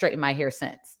haven't straightened my hair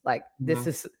since. Like this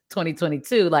is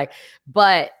 2022. Like,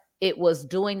 but it was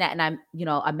doing that. And I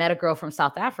met a girl from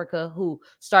South Africa who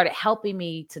started helping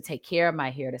me to take care of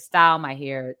my hair, to style my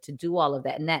hair, to do all of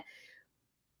that.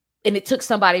 And it took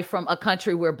somebody from a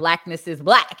country where Blackness is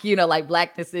Black, like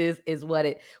Blackness is what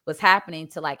it was happening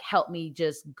to like help me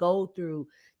just go through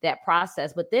that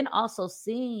process. But then also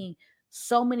seeing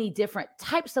so many different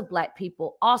types of Black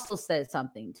people also said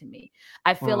something to me.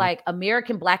 I feel like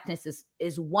American Blackness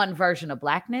is one version of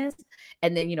Blackness.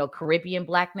 And then, Caribbean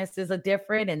Blackness is a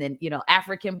different, and then,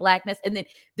 African Blackness. And then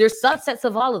there's subsets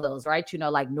of all of those, right?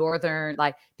 Like Northern,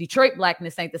 like Detroit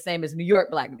Blackness ain't the same as New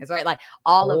York Blackness, right? Like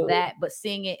all of that, but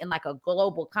seeing it in like a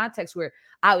global context where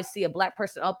I would see a Black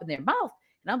person open their mouth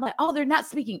and I'm like, oh, they're not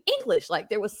speaking English. Like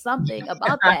there was something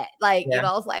about that. Like,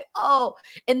 I was like, oh,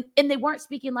 and they weren't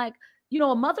speaking like,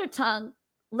 a mother tongue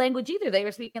language either. They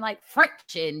were speaking like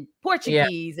French and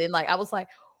Portuguese. And like, I was like,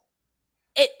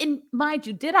 and mind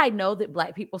you, did I know that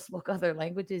Black people spoke other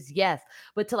languages? Yes.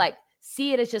 But to like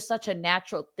see it as just such a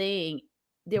natural thing,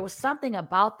 there was something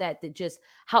about that just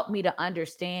helped me to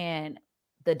understand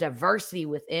the diversity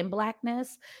within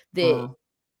Blackness that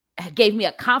gave me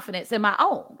a confidence in my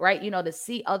own, right? To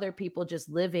see other people just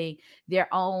living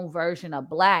their own version of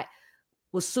Black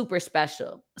was super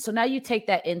special. So now you take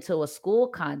that into a school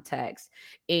context.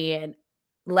 And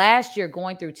last year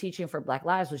going through Teaching for Black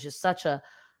Lives was just such a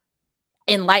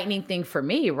enlightening thing for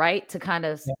me, right? To kind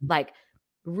of like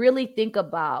really think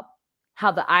about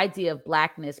how the idea of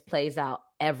Blackness plays out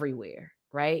everywhere,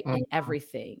 right? In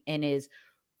everything. And has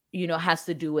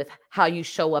to do with how you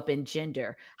show up in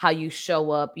gender, how you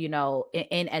show up,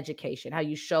 in education, how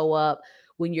you show up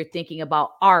when you're thinking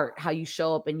about art, how you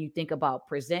show up and you think about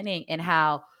presenting, and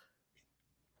how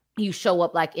you show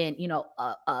up like in,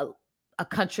 a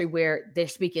country where they're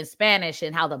speaking Spanish,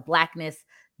 and how the Blackness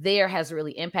there has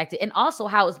really impacted, and also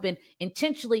how it's been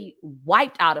intentionally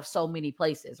wiped out of so many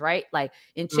places, right? Like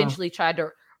intentionally tried to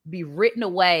be written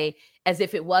away as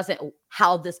if it wasn't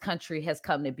how this country has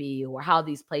come to be, or how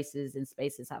these places and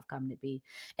spaces have come to be.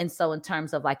 And so in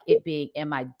terms of like it being in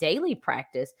my daily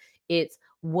practice, it's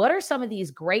what are some of these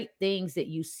great things that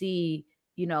you see,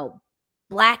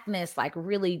 Blackness like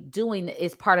really doing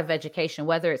is part of education,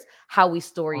 whether it's how we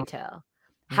storytell,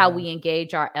 how we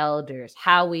engage our elders,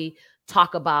 how we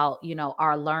talk about,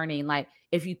 our learning. Like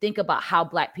if you think about how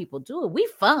Black people do it, we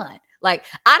fun. Like,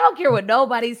 I don't care what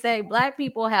nobody say. Black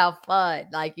people have fun.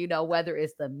 Like, you know, whether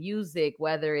it's the music,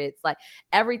 whether it's like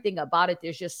everything about it,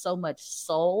 there's just so much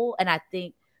soul. And I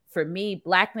think for me,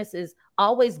 Blackness has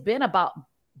always been about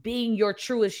being your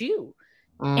truest you.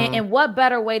 And what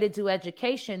better way to do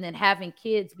education than having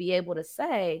kids be able to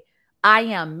say, I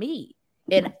am me.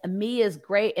 And me is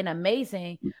great and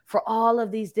amazing for all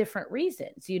of these different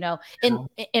reasons, you know,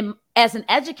 and as an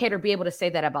educator, be able to say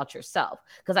that about yourself.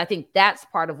 Because I think that's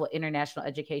part of what international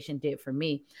education did for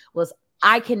me was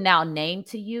I can now name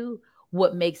to you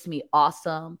what makes me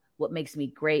awesome, what makes me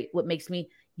great, what makes me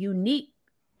unique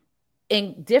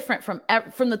and different from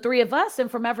the three of us and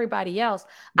from everybody else.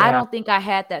 Yeah. I don't think I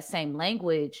had that same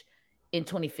language in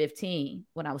 2015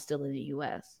 when I was still in the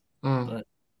US.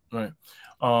 Right.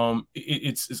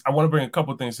 It's I want to bring a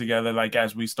couple of things together, like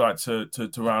as we start to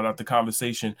round out the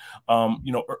conversation. You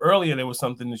know, earlier there was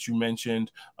something that you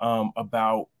mentioned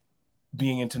about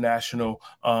being international,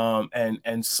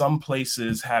 and some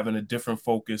places having a different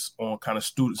focus on kind of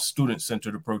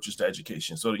student-centered approaches to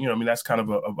education. So, you know, I mean, that's kind of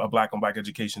a Black on Black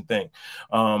education thing.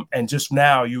 And just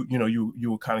now, you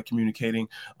were kind of communicating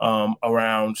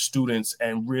around students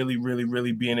and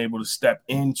really being able to step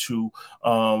into,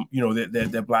 you know,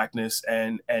 their Blackness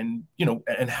and you know,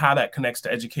 and how that connects to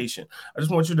education. I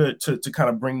just want you to kind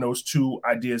of bring those two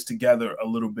ideas together a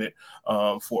little bit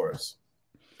for us.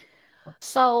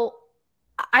 So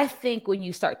I think when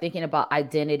you start thinking about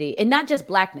identity and not just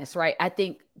Blackness, right? I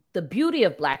think the beauty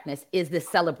of Blackness is the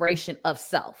celebration of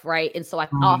self, right? And so I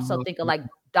also think of like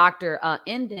Dr.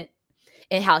 Enden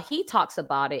and how he talks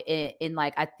about it. And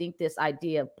like, I think this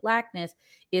idea of Blackness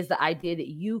is the idea that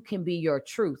you can be your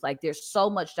truth. Like there's so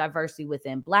much diversity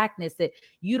within Blackness that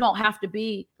you don't have to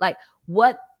be like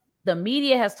what the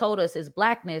media has told us is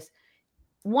Blackness.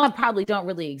 One, probably don't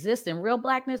really exist in real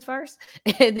Blackness first.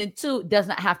 And then two, does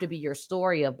not have to be your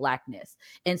story of Blackness.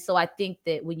 And so I think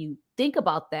that when you think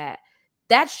about that,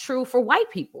 that's true for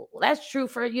white people. That's true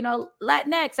for, you know,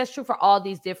 Latinx. That's true for all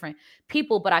these different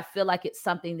people. But I feel like it's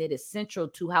something that is central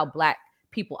to how Black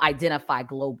people identify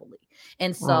globally.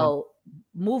 And so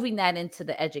moving that into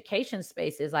the education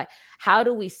space is like, how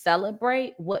do we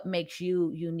celebrate what makes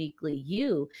you uniquely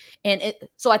you? And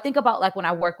so I think about like when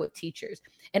I work with teachers,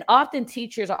 and often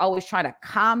teachers are always trying to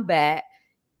combat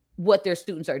what their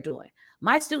students are doing.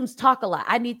 My students talk a lot.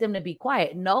 I need them to be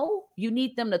quiet. No, you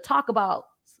need them to talk about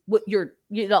what your,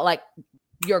 you know, like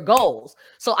your goals.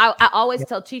 So I always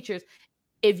tell teachers,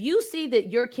 if you see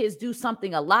that your kids do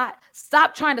something a lot,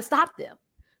 stop trying to stop them.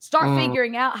 Start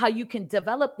figuring out how you can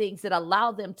develop things that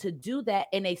allow them to do that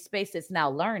in a space that's now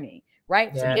learning,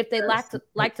 right? Yeah. So if they like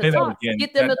to talk,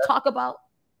 get them to talk about.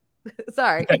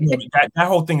 Sorry. That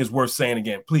whole thing is worth saying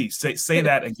again. Please say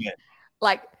that again.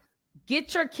 Like,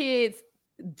 get your kids.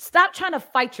 Stop trying to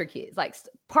fight your kids. Like,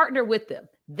 partner with them.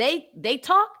 They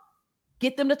talk.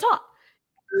 Get them to talk.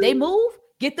 They move.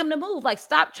 Get them to move. Like,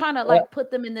 stop trying to like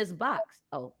put them in this box.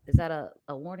 Oh, is that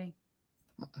a warning?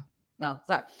 No,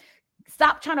 sorry.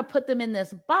 Stop trying to put them in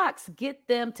this box. Get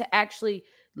them to actually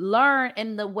learn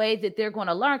in the way that they're going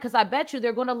to learn. Because I bet you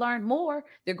they're going to learn more.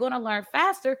 They're going to learn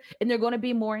faster, and they're going to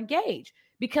be more engaged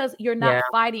because you're not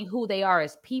fighting who they are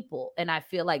as people. And I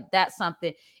feel like that's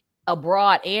something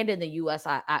abroad and in the US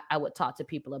I would talk to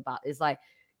people about. Is like,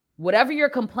 whatever you're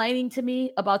complaining to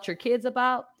me about your kids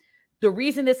about, the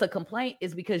reason it's a complaint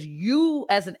is because you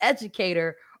as an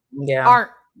educator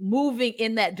aren't moving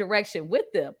in that direction with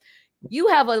them. You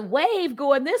have a wave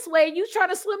going this way, and you trying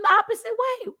to swim the opposite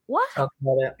way.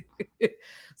 What?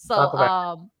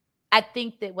 So I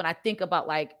think that when I think about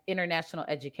like international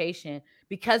education,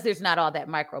 because there's not all that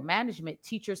micromanagement,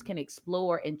 teachers can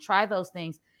explore and try those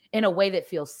things in a way that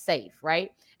feels safe,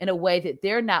 right? In a way that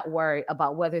they're not worried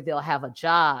about whether they'll have a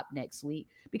job next week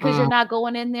because you're not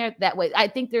going in there that way. I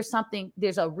think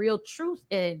there's a real truth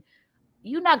in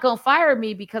you're not going to fire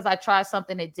me because I tried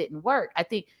something that didn't work. I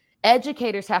think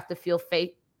educators have to feel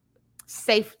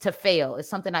safe to fail. It's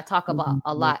something I talk about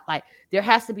a lot. Like there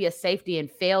has to be a safety in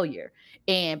failure.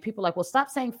 And people are like, well, stop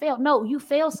saying fail. No, you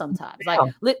fail sometimes. Like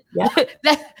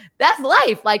that's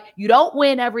life. Like you don't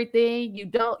win everything. You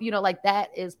don't, like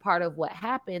that is part of what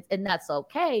happens. And that's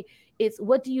okay. It's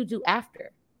what do you do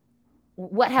after?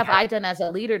 What have I done as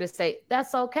a leader to say,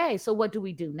 that's okay. So what do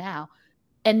we do now?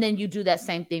 And then you do that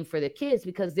same thing for the kids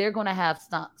because they're going to have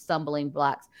stumbling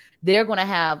blocks. They're going to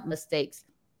have mistakes.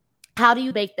 How do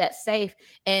you make that safe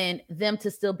and them to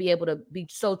still be able to be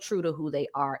so true to who they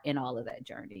are in all of that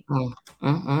journey?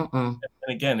 And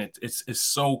again, it's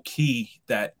so key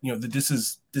that, this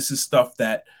is stuff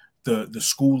that the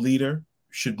school leader,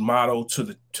 should model to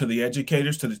the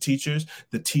educators, to the teachers.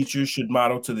 The teachers should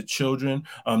model to the children.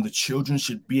 The children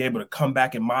should be able to come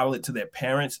back and model it to their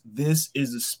parents. This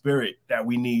is the spirit that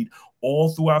we need all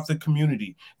throughout the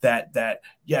community. That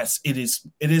yes, it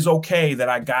is okay that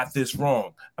I got this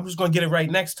wrong. I'm just going to get it right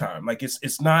next time. Like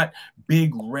it's not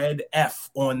big red F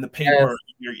on the paper,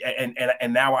 yes.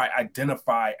 and now I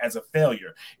identify as a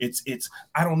failure. It's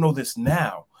I don't know this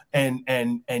now, and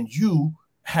you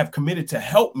have committed to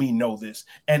help me know this,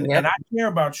 and I care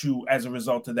about you as a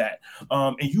result of that.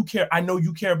 And you care. I know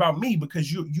you care about me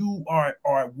because you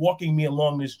are walking me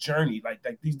along this journey. Like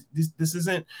this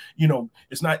isn't,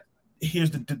 it's not.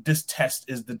 Here's this test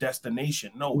is the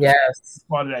destination. No, it's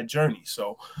part of that journey.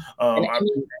 So, I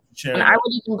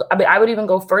would even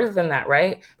go further than that,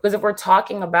 right? Because if we're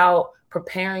talking about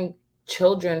preparing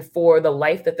children for the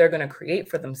life that they're going to create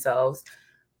for themselves,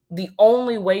 the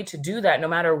only way to do that, no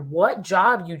matter what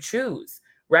job you choose,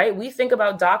 right? We think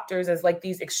about doctors as like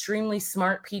these extremely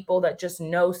smart people that just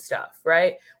know stuff,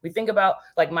 right? We think about,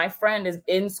 like, my friend is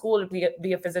in school to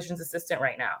be a physician's assistant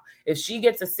right now. If she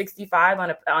gets a 65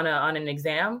 on an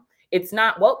exam, it's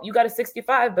not, well, you got a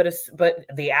 65, but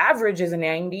the average is a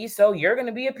 90, so you're going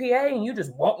to be a PA and you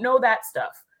just won't know that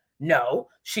stuff. No,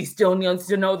 she still needs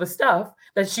to know the stuff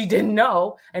that she didn't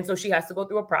know. And so she has to go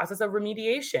through a process of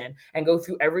remediation and go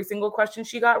through every single question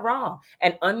she got wrong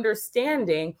and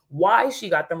understanding why she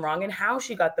got them wrong and how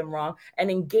she got them wrong and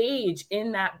engage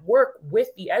in that work with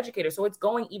the educator. So it's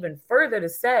going even further to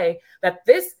say that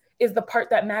this is the part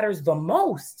that matters the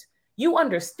most. You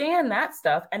understand that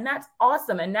stuff, and that's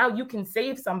awesome. And now you can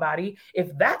save somebody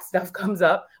if that stuff comes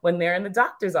up when they're in the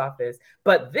doctor's office.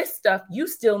 But this stuff you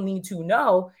still need to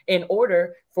know in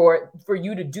order for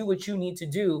you to do what you need to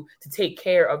do to take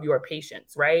care of your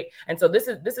patients, right? And so this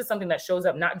is something that shows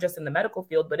up not just in the medical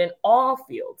field, but in all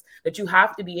fields, that you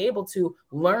have to be able to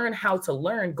learn how to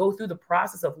learn, go through the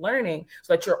process of learning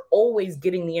so that you're always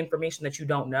getting the information that you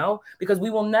don't know, because we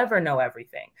will never know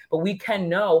everything, but we can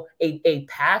know a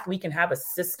path. We can have a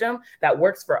system that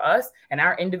works for us and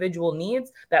our individual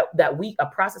needs, a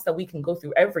process that we can go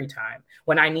through every time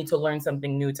when I need to learn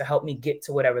something new to help me get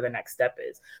to whatever the next step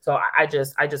is. So I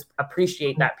just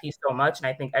appreciate that piece so much. And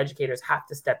I think educators have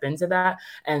to step into that,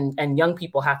 and young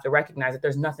people have to recognize that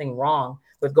there's nothing wrong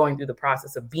with going through the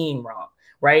process of being wrong,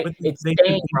 right? It's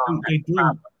staying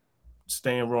wrong.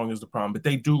 Staying wrong is the problem, but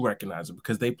they do recognize it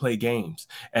because they play games.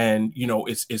 And,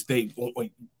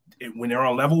 when they're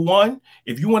on level 1,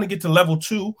 if you want to get to level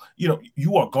 2,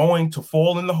 you are going to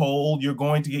fall in the hole. You're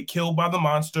going to get killed by the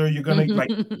monster. You're going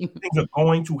to things are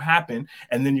going to happen.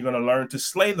 And then you're going to learn to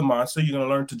slay the monster. You're going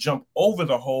to learn to jump over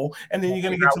the hole. And then you're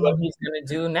going to get to what he's going to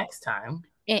do next time.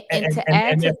 And to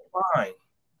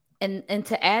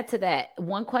add to that,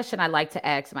 one question I like to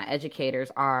ask my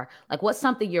educators are, like, what's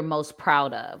something you're most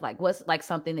proud of? Like, what's like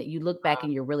something that you look back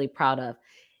and you're really proud of?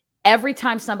 Every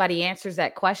time somebody answers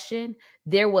that question,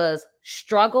 there was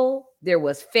struggle, there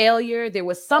was failure, there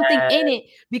was something in it,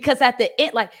 because at the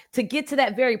end, like, to get to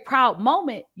that very proud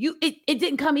moment, it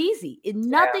didn't come easy.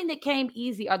 Nothing that came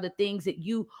easy are the things that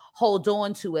you hold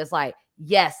on to as like,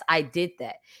 yes, I did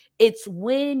that. It's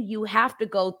when you have to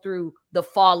go through the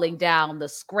falling down, the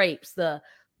scrapes, the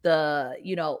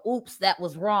oops, that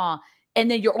was wrong. And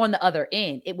then you're on the other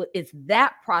end. It's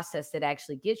that process that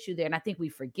actually gets you there. And I think we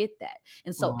forget that.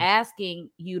 And so asking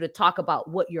you to talk about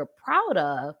what you're proud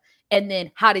of and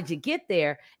then how did you get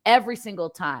there every single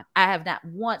time. I have not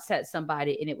once had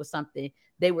somebody and it was something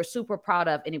they were super proud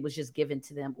of and it was just given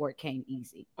to them or it came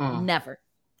easy. Never.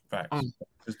 Facts.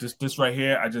 This right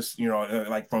here, I just,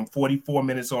 like from 44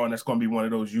 minutes on, that's going to be one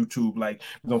of those YouTube, like,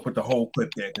 we're going to put the whole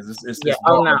clip there because it's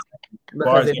no.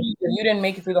 Because if you didn't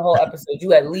make it through the whole episode,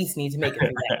 you at least need to make it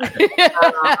through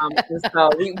that. So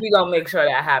we're going to make sure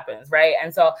that happens, right?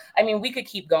 And so, I mean, we could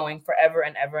keep going forever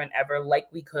and ever and ever, like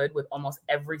we could with almost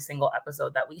every single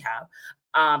episode that we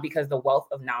have. Because the wealth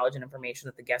of knowledge and information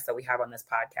that the guests that we have on this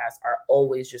podcast are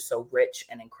always just so rich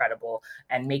and incredible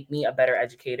and make me a better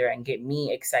educator and get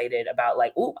me excited about,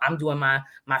 like, ooh, I'm doing my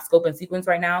scope and sequence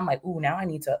right now. I'm like, ooh, now I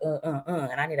need to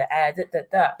and I need to add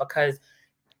that because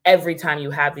every time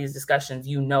you have these discussions,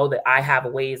 you know that I have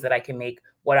ways that I can make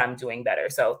what I'm doing better.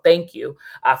 So thank you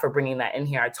for bringing that in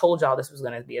here. I told y'all this was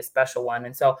going to be a special one.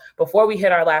 And so before we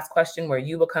hit our last question, where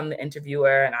you become the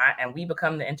interviewer and we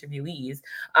become the interviewees,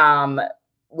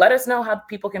 let us know how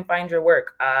people can find your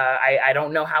work. I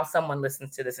don't know how someone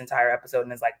listens to this entire episode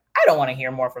and is like, I don't want to hear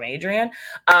more from Adrian.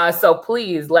 So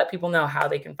please let people know how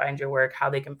they can find your work, how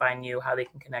they can find you, how they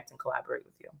can connect and collaborate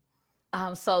with you.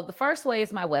 So the first way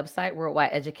is my website,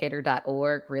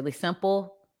 worldwideeducator.org. Really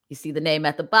simple. You see the name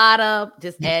at the bottom,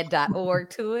 just add .org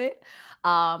to it.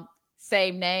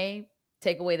 same name,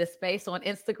 take away the space on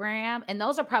Instagram. And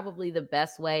those are probably the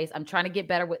best ways. I'm trying to get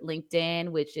better with LinkedIn,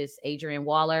 which is Adrienne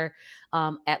Waller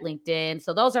at LinkedIn.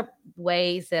 So those are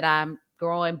ways that I'm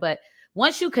growing. But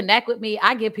once you connect with me,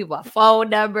 I give people a phone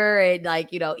number and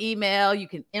email. You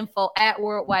can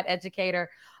info@Worldwide Educator.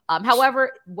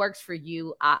 However works for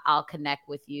you, I'll connect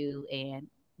with you and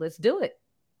let's do it.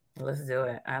 Let's do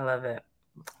it. I love it.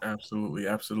 Absolutely.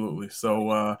 Absolutely.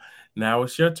 So now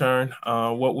it's your turn.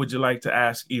 What would you like to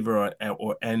ask either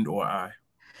or I?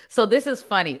 So this is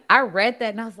funny. I read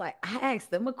that and I was like, I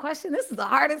asked them a question. This is the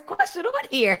hardest question on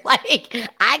here. Like,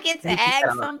 I get to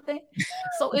ask something.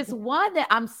 So it's one that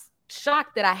I'm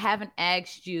shocked that I haven't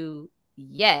asked you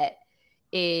yet.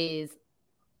 It's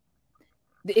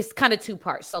kind of two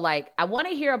parts. So like, I want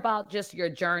to hear about just your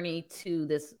journey to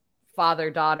this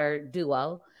father-daughter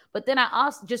duo. But then I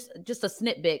also just a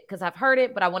snippet because I've heard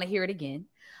it, but I want to hear it again.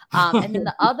 And then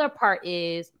the other part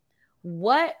is,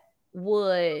 what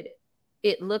would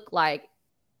it look like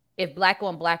if Black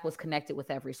on Black was connected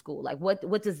with every school? Like,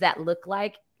 what does that look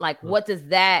like? Like, what does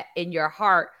that in your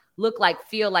heart look like,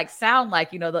 feel like, sound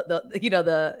like?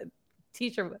 The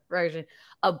teacher version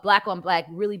of Black on Black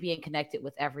really being connected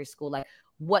with every school. Like,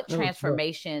 what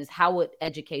transformations? How would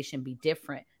education be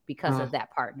different because of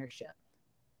that partnership?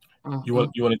 You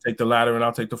want to take the latter and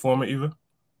I'll take the former, Eva?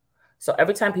 So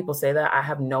every time people say that, I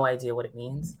have no idea what it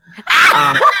means.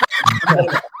 I'm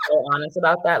so honest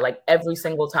about that. Like every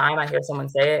single time I hear someone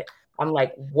say it, I'm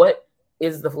like, what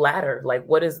is the latter? Like,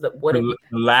 what is the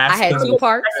last? I had two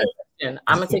parts. I'm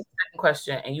gonna take the second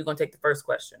question, and you're gonna take the first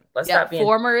question. Let's stop being.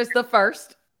 Former is the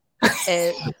first,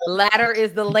 and latter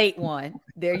is the late one.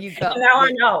 There you go. Now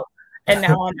I know. And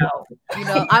now I know.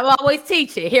 I'm always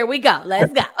teaching. Here we go.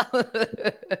 Let's go.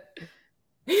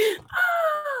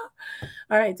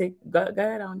 All right, go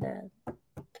ahead on, Dad.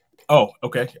 Oh,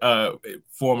 okay.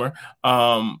 Former.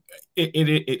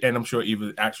 It and I'm sure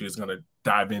Eva actually is going to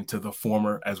dive into the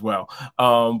former as well.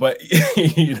 But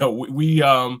we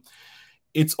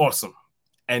it's awesome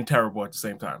and terrible at the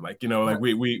same time. Like we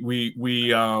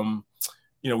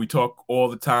talk all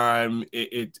the time.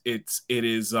 It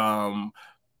is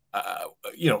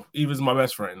Eva's my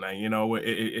best friend. Like,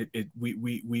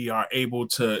 we are able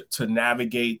to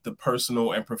navigate the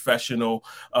personal and professional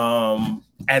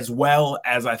as well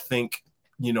as I think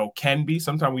can be.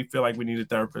 Sometimes we feel like we need a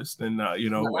therapist, and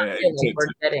we're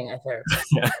getting a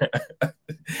therapist.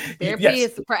 Therapy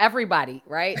is for everybody,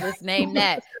 right? Let's name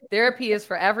that. Therapy is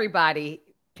for everybody.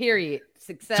 Period.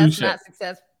 Success, not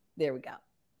success. There we go.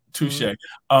 Touche.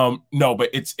 No, but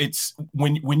it's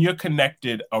when you're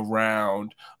connected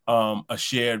around a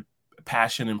shared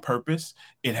passion and purpose,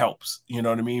 it helps. You know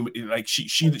what I mean? Like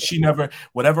she never,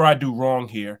 whatever I do wrong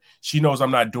here, she knows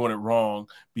I'm not doing it wrong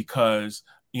because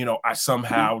I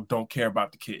somehow don't care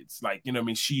about the kids. Like, what I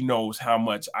mean? She knows how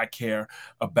much I care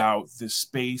about this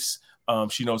space.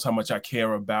 She knows how much I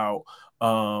care about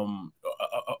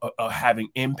having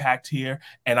impact here,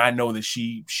 and I know that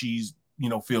she's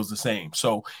feels the same.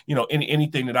 So,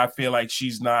 anything that I feel like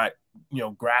she's not,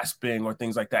 grasping or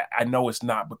things like that, I know it's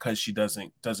not because she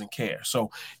doesn't care. So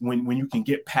when you can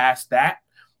get past that,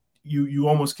 you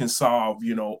almost can solve,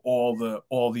 all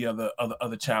the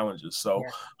other challenges. So,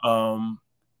 I'll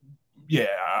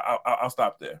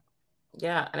stop there.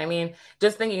 Yeah. And I mean,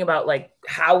 just thinking about like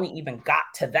how we even got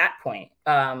to that point,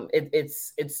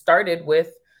 it started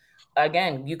with,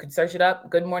 again, you could search it up.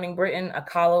 Good Morning Britain.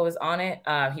 Akala was on it.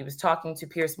 He was talking to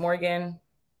Piers Morgan.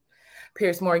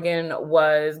 Piers Morgan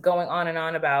was going on and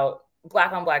on about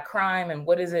Black on Black crime and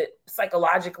what is it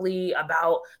psychologically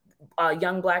about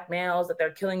young Black males that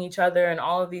they're killing each other and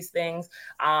all of these things.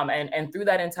 And through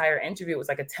that entire interview, it was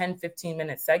like a 10-15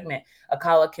 minute segment.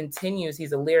 Akala continues.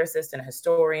 He's a lyricist and a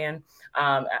historian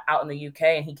out in the UK.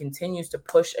 And he continues to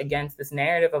push against this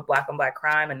narrative of Black on Black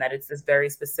crime and that it's this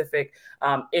very specific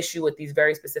issue with these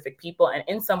very specific people. And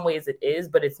in some ways it is,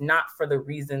 but it's not for the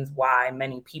reasons why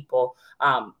many people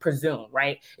presume,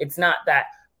 right? It's not that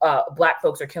Black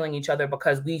folks are killing each other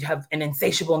because we have an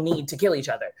insatiable need to kill each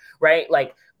other, right?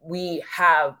 Like, we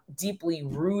have deeply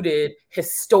rooted,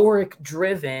 historic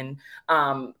driven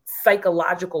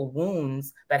psychological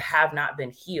wounds that have not been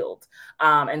healed.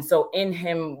 And so in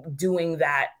him doing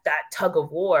that tug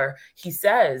of war, he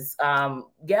says, I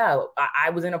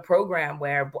was in a program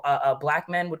where Black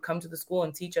men would come to the school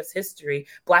and teach us history,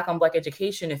 Black on Black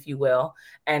education, if you will.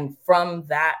 And from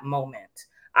that moment,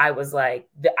 I was like,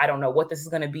 I don't know what this is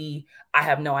going to be. I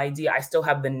have no idea. I still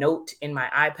have the note in my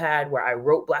iPad where I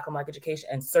wrote Black on Black education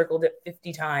and circled it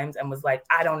 50 times and was like,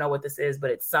 I don't know what this is, but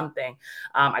it's something.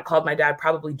 I called my dad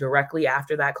probably directly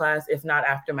after that class, if not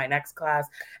after my next class,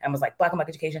 and was like, Black on Black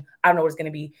education, I don't know what it's going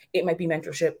to be. It might be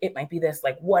mentorship. It might be this,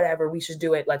 like, whatever, we should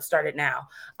do it. Let's start it now.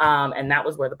 And that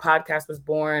was where the podcast was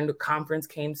born. The conference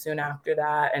came soon after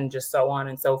that, and just so on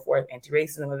and so forth.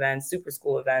 Anti-racism events, super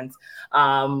school events,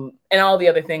 and all the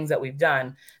other things that we've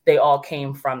done, they all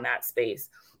came from that space.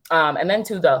 And then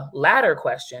to the latter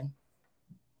question,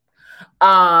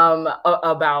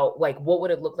 about like, what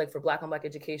would it look like for Black on Black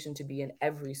education to be in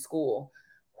every school?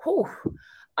 Whew.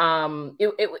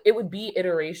 It would be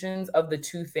iterations of the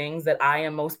two things that I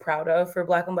am most proud of for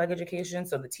Black on Black education.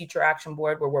 So the Teacher Action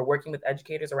Board, where we're working with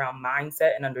educators around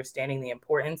mindset and understanding the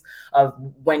importance of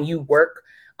when you work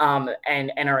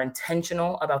and are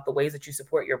intentional about the ways that you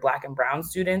support your Black and brown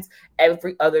students,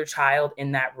 every other child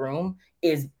in that room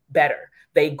is better.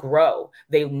 They grow.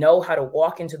 They know how to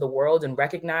walk into the world and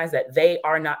recognize that they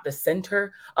are not the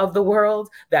center of the world,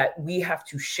 that we have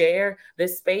to share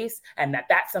this space, and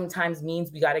that sometimes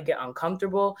means we got to get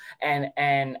uncomfortable. And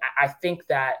I think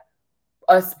that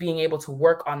us being able to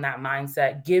work on that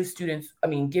mindset, give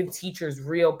teachers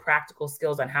real practical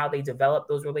skills on how they develop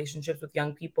those relationships with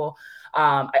young people.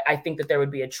 I think that there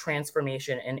would be a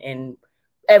transformation in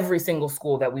every single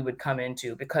school that we would come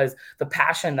into, because the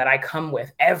passion that I come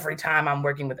with every time I'm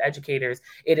working with educators,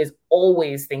 it is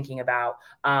always thinking about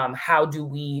how do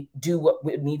we do what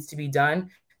needs to be done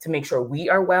to make sure we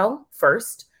are well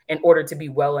first, in order to be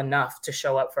well enough to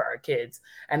show up for our kids.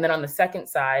 And then on the second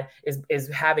side is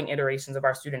having iterations of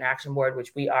our Student Action Board,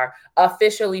 which we are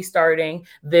officially starting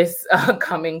this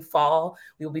coming fall.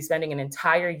 We will be spending an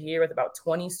entire year with about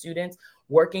 20 students,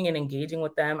 working and engaging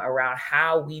with them around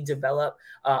how we develop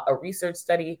a research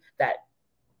study that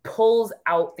pulls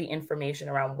out the information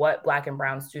around what Black and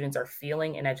brown students are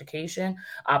feeling in education,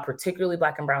 particularly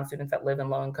Black and brown students that live in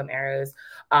low-income areas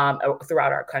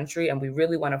throughout our country. And we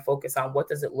really want to focus on what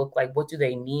does it look like? What do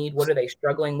they need? What are they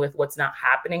struggling with? What's not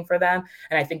happening for them?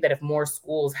 And I think that if more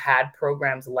schools had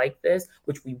programs like this,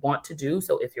 which we want to do,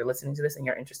 so if you're listening to this and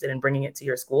you're interested in bringing it to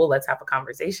your school, let's have a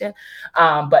conversation.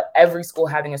 But every school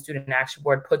having a Student Action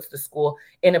Board puts the school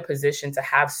in a position to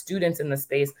have students in the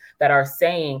space that are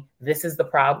saying, this is the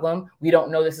problem. We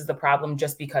don't know this is the problem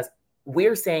just because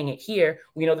we're saying it here.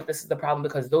 We know that this is the problem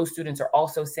because those students are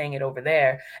also saying it over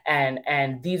there.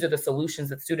 And these are the solutions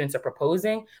that students are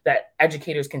proposing that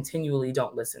educators continually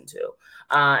don't listen to.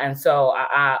 And so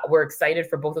we're excited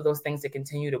for both of those things to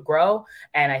continue to grow.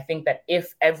 And I think that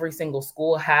if every single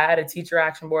school had a Teacher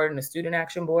Action Board and a Student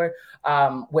Action Board,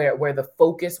 where the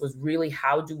focus was really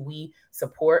how do we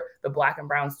support the Black and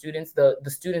brown students, the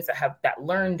students that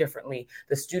learn differently,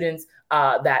 the students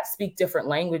that speak different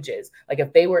languages. Like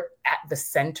if they were at the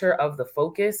center of the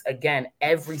focus, again,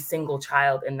 every single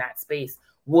child in that space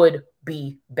would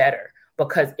be better,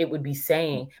 because it would be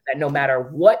saying that no matter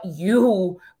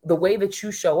the way that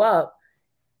you show up,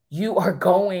 you are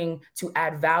going to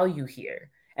add value here.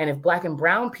 And if Black and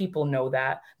brown people know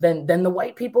that, then the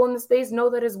white people in the space know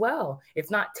that as well.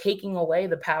 It's not taking away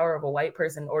the power of a white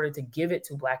person in order to give it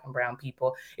to Black and brown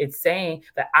people. It's saying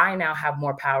that I now have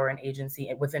more power and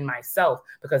agency within myself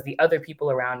because the other people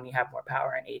around me have more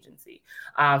power and agency.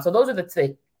 So those are the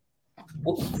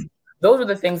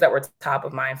things that were top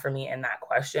of mind for me in that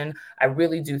question. I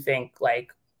really do think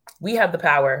like we have the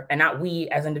power, and not we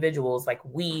as individuals, like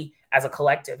we as a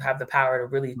collective have the power to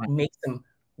really make some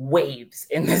waves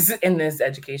in this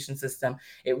education system.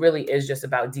 It really is just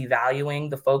about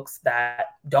devaluing the folks that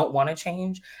don't want to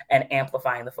change and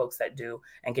amplifying the folks that do,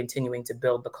 and continuing to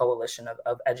build the coalition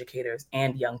of educators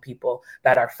and young people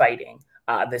that are fighting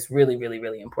this really, really,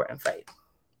 really important fight.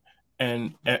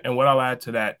 And what I'll add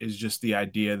to that is just the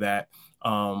idea that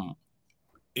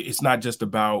it's not just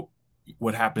about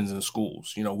what happens in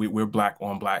schools. You know, we're Black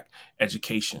on Black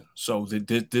education. So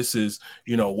this is,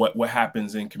 you know, what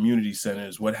happens in community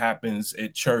centers, what happens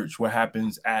at church, what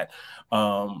happens at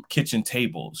kitchen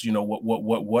tables. You know,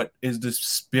 what is the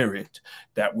spirit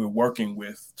that we're working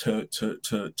with to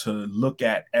look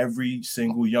at every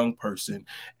single young person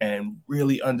and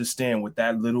really understand what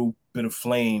that little bit of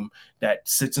flame that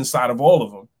sits inside of all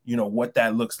of them, you know, what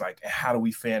that looks like, and how do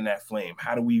we fan that flame?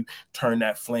 How do we turn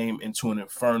that flame into an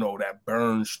inferno that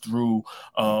burns through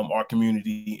our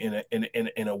community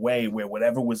in a way where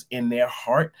whatever was in their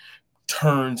heart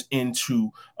turns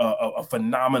into a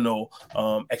phenomenal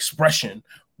expression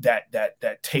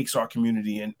that takes our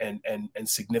community and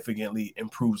significantly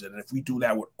improves it. And if we do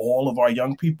that with all of our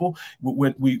young people,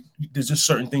 there's just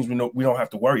certain things we don't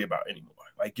have to worry about anymore.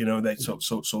 Like, you know, that's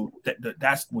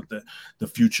what the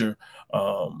future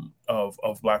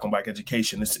of Black on Black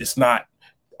education. It's not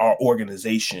our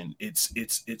organization. It's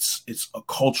a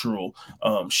cultural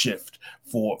shift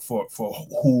for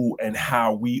who and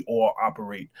how we all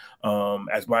operate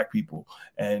as Black people,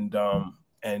 and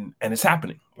it's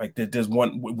happening. Like there's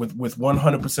one with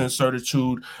 100%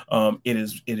 certitude.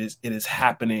 It is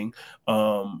happening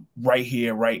right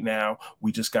here, right now.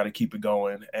 We just got to keep it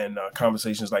going, and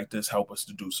conversations like this help us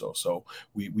to do so. So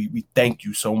we thank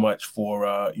you so much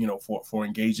for for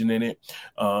engaging in it.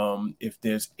 If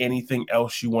there's anything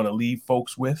else you want to leave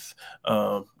folks with,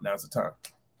 now's the time.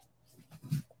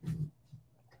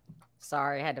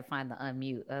 Sorry, I had to find the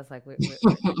unmute. I was like,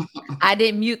 I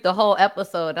didn't mute the whole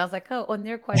episode. I was like, oh, on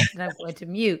their question, I'm going to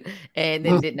mute, and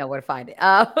then didn't know where to find it.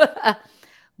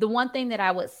 The one thing that I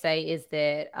would say is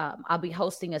that I'll be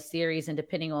hosting a series, and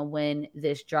depending on when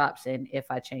this drops and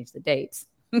if I change the dates,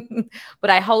 but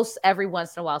I host every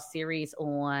once in a while series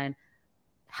on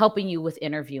helping you with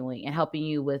interviewing and helping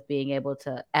you with being able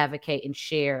to advocate and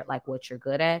share like what you're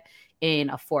good at in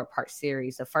a 4-part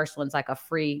series. The first one's like a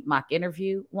free mock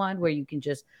interview one where you can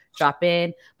just drop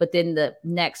in. But then the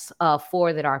next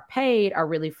 4 that are paid are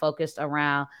really focused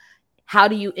around how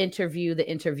do you interview the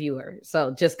interviewer?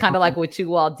 So just kind of like what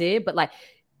you all did, but like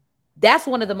that's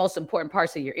one of the most important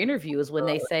parts of your interview is when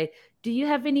they say, do you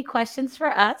have any questions for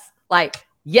us? Like,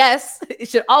 yes, it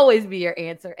should always be your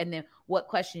answer. And then what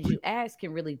questions you ask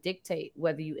can really dictate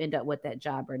whether you end up with that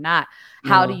job or not.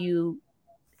 How do you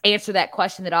answer that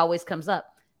question that always comes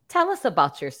up? Tell us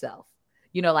about yourself.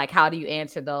 You know, like how do you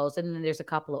answer those? And then there's a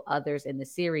couple of others in the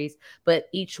series, but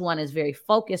each one is very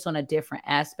focused on a different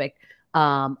aspect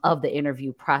of the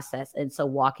interview process. And so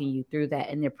walking you through that,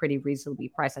 and they're pretty reasonably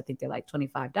priced. I think they're like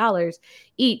 $25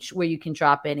 each, where you can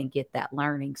drop in and get that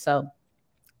learning. So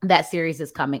that series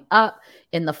is coming up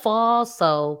in the fall.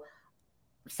 So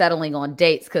settling on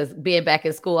dates, because being back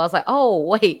in school, I was like, oh,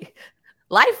 wait,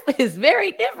 life is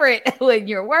very different when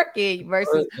you're working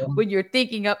versus when you're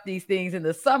thinking up these things in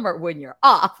the summer when you're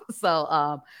off.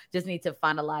 So just need to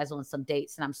finalize on some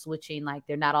dates, and I'm switching, like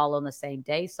they're not all on the same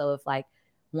day. So if like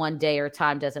one day or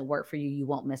time doesn't work for you, you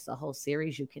won't miss the whole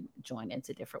series. You can join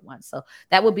into different ones. So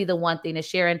that would be the one thing to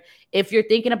share. And if you're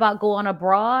thinking about going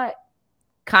abroad,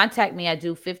 contact me. I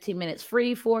do 15 minutes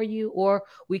free for you, or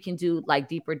we can do like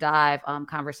deeper dive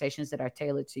conversations that are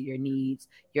tailored to your needs,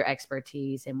 your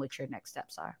expertise, and what your next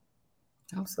steps are.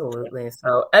 Absolutely.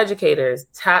 So educators,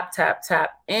 tap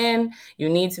in. You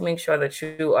need to make sure that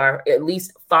you are at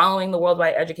least following the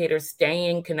Worldwide Educators,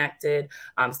 staying connected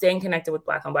with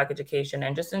Black on Black education,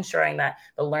 and just ensuring that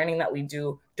the learning that we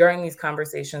do during these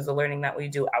conversations, the learning that we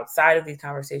do outside of these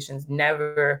conversations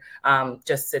never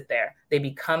just sit there. They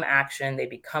become action, they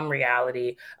become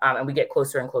reality, and we get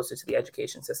closer and closer to the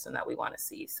education system that we want to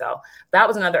see. So that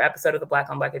was another episode of the Black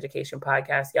on Black Education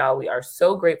Podcast, y'all. We are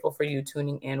so grateful for you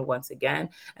tuning in once again,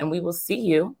 and we will see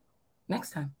you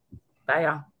next time. Bye,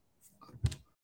 y'all.